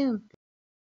seeing you soon.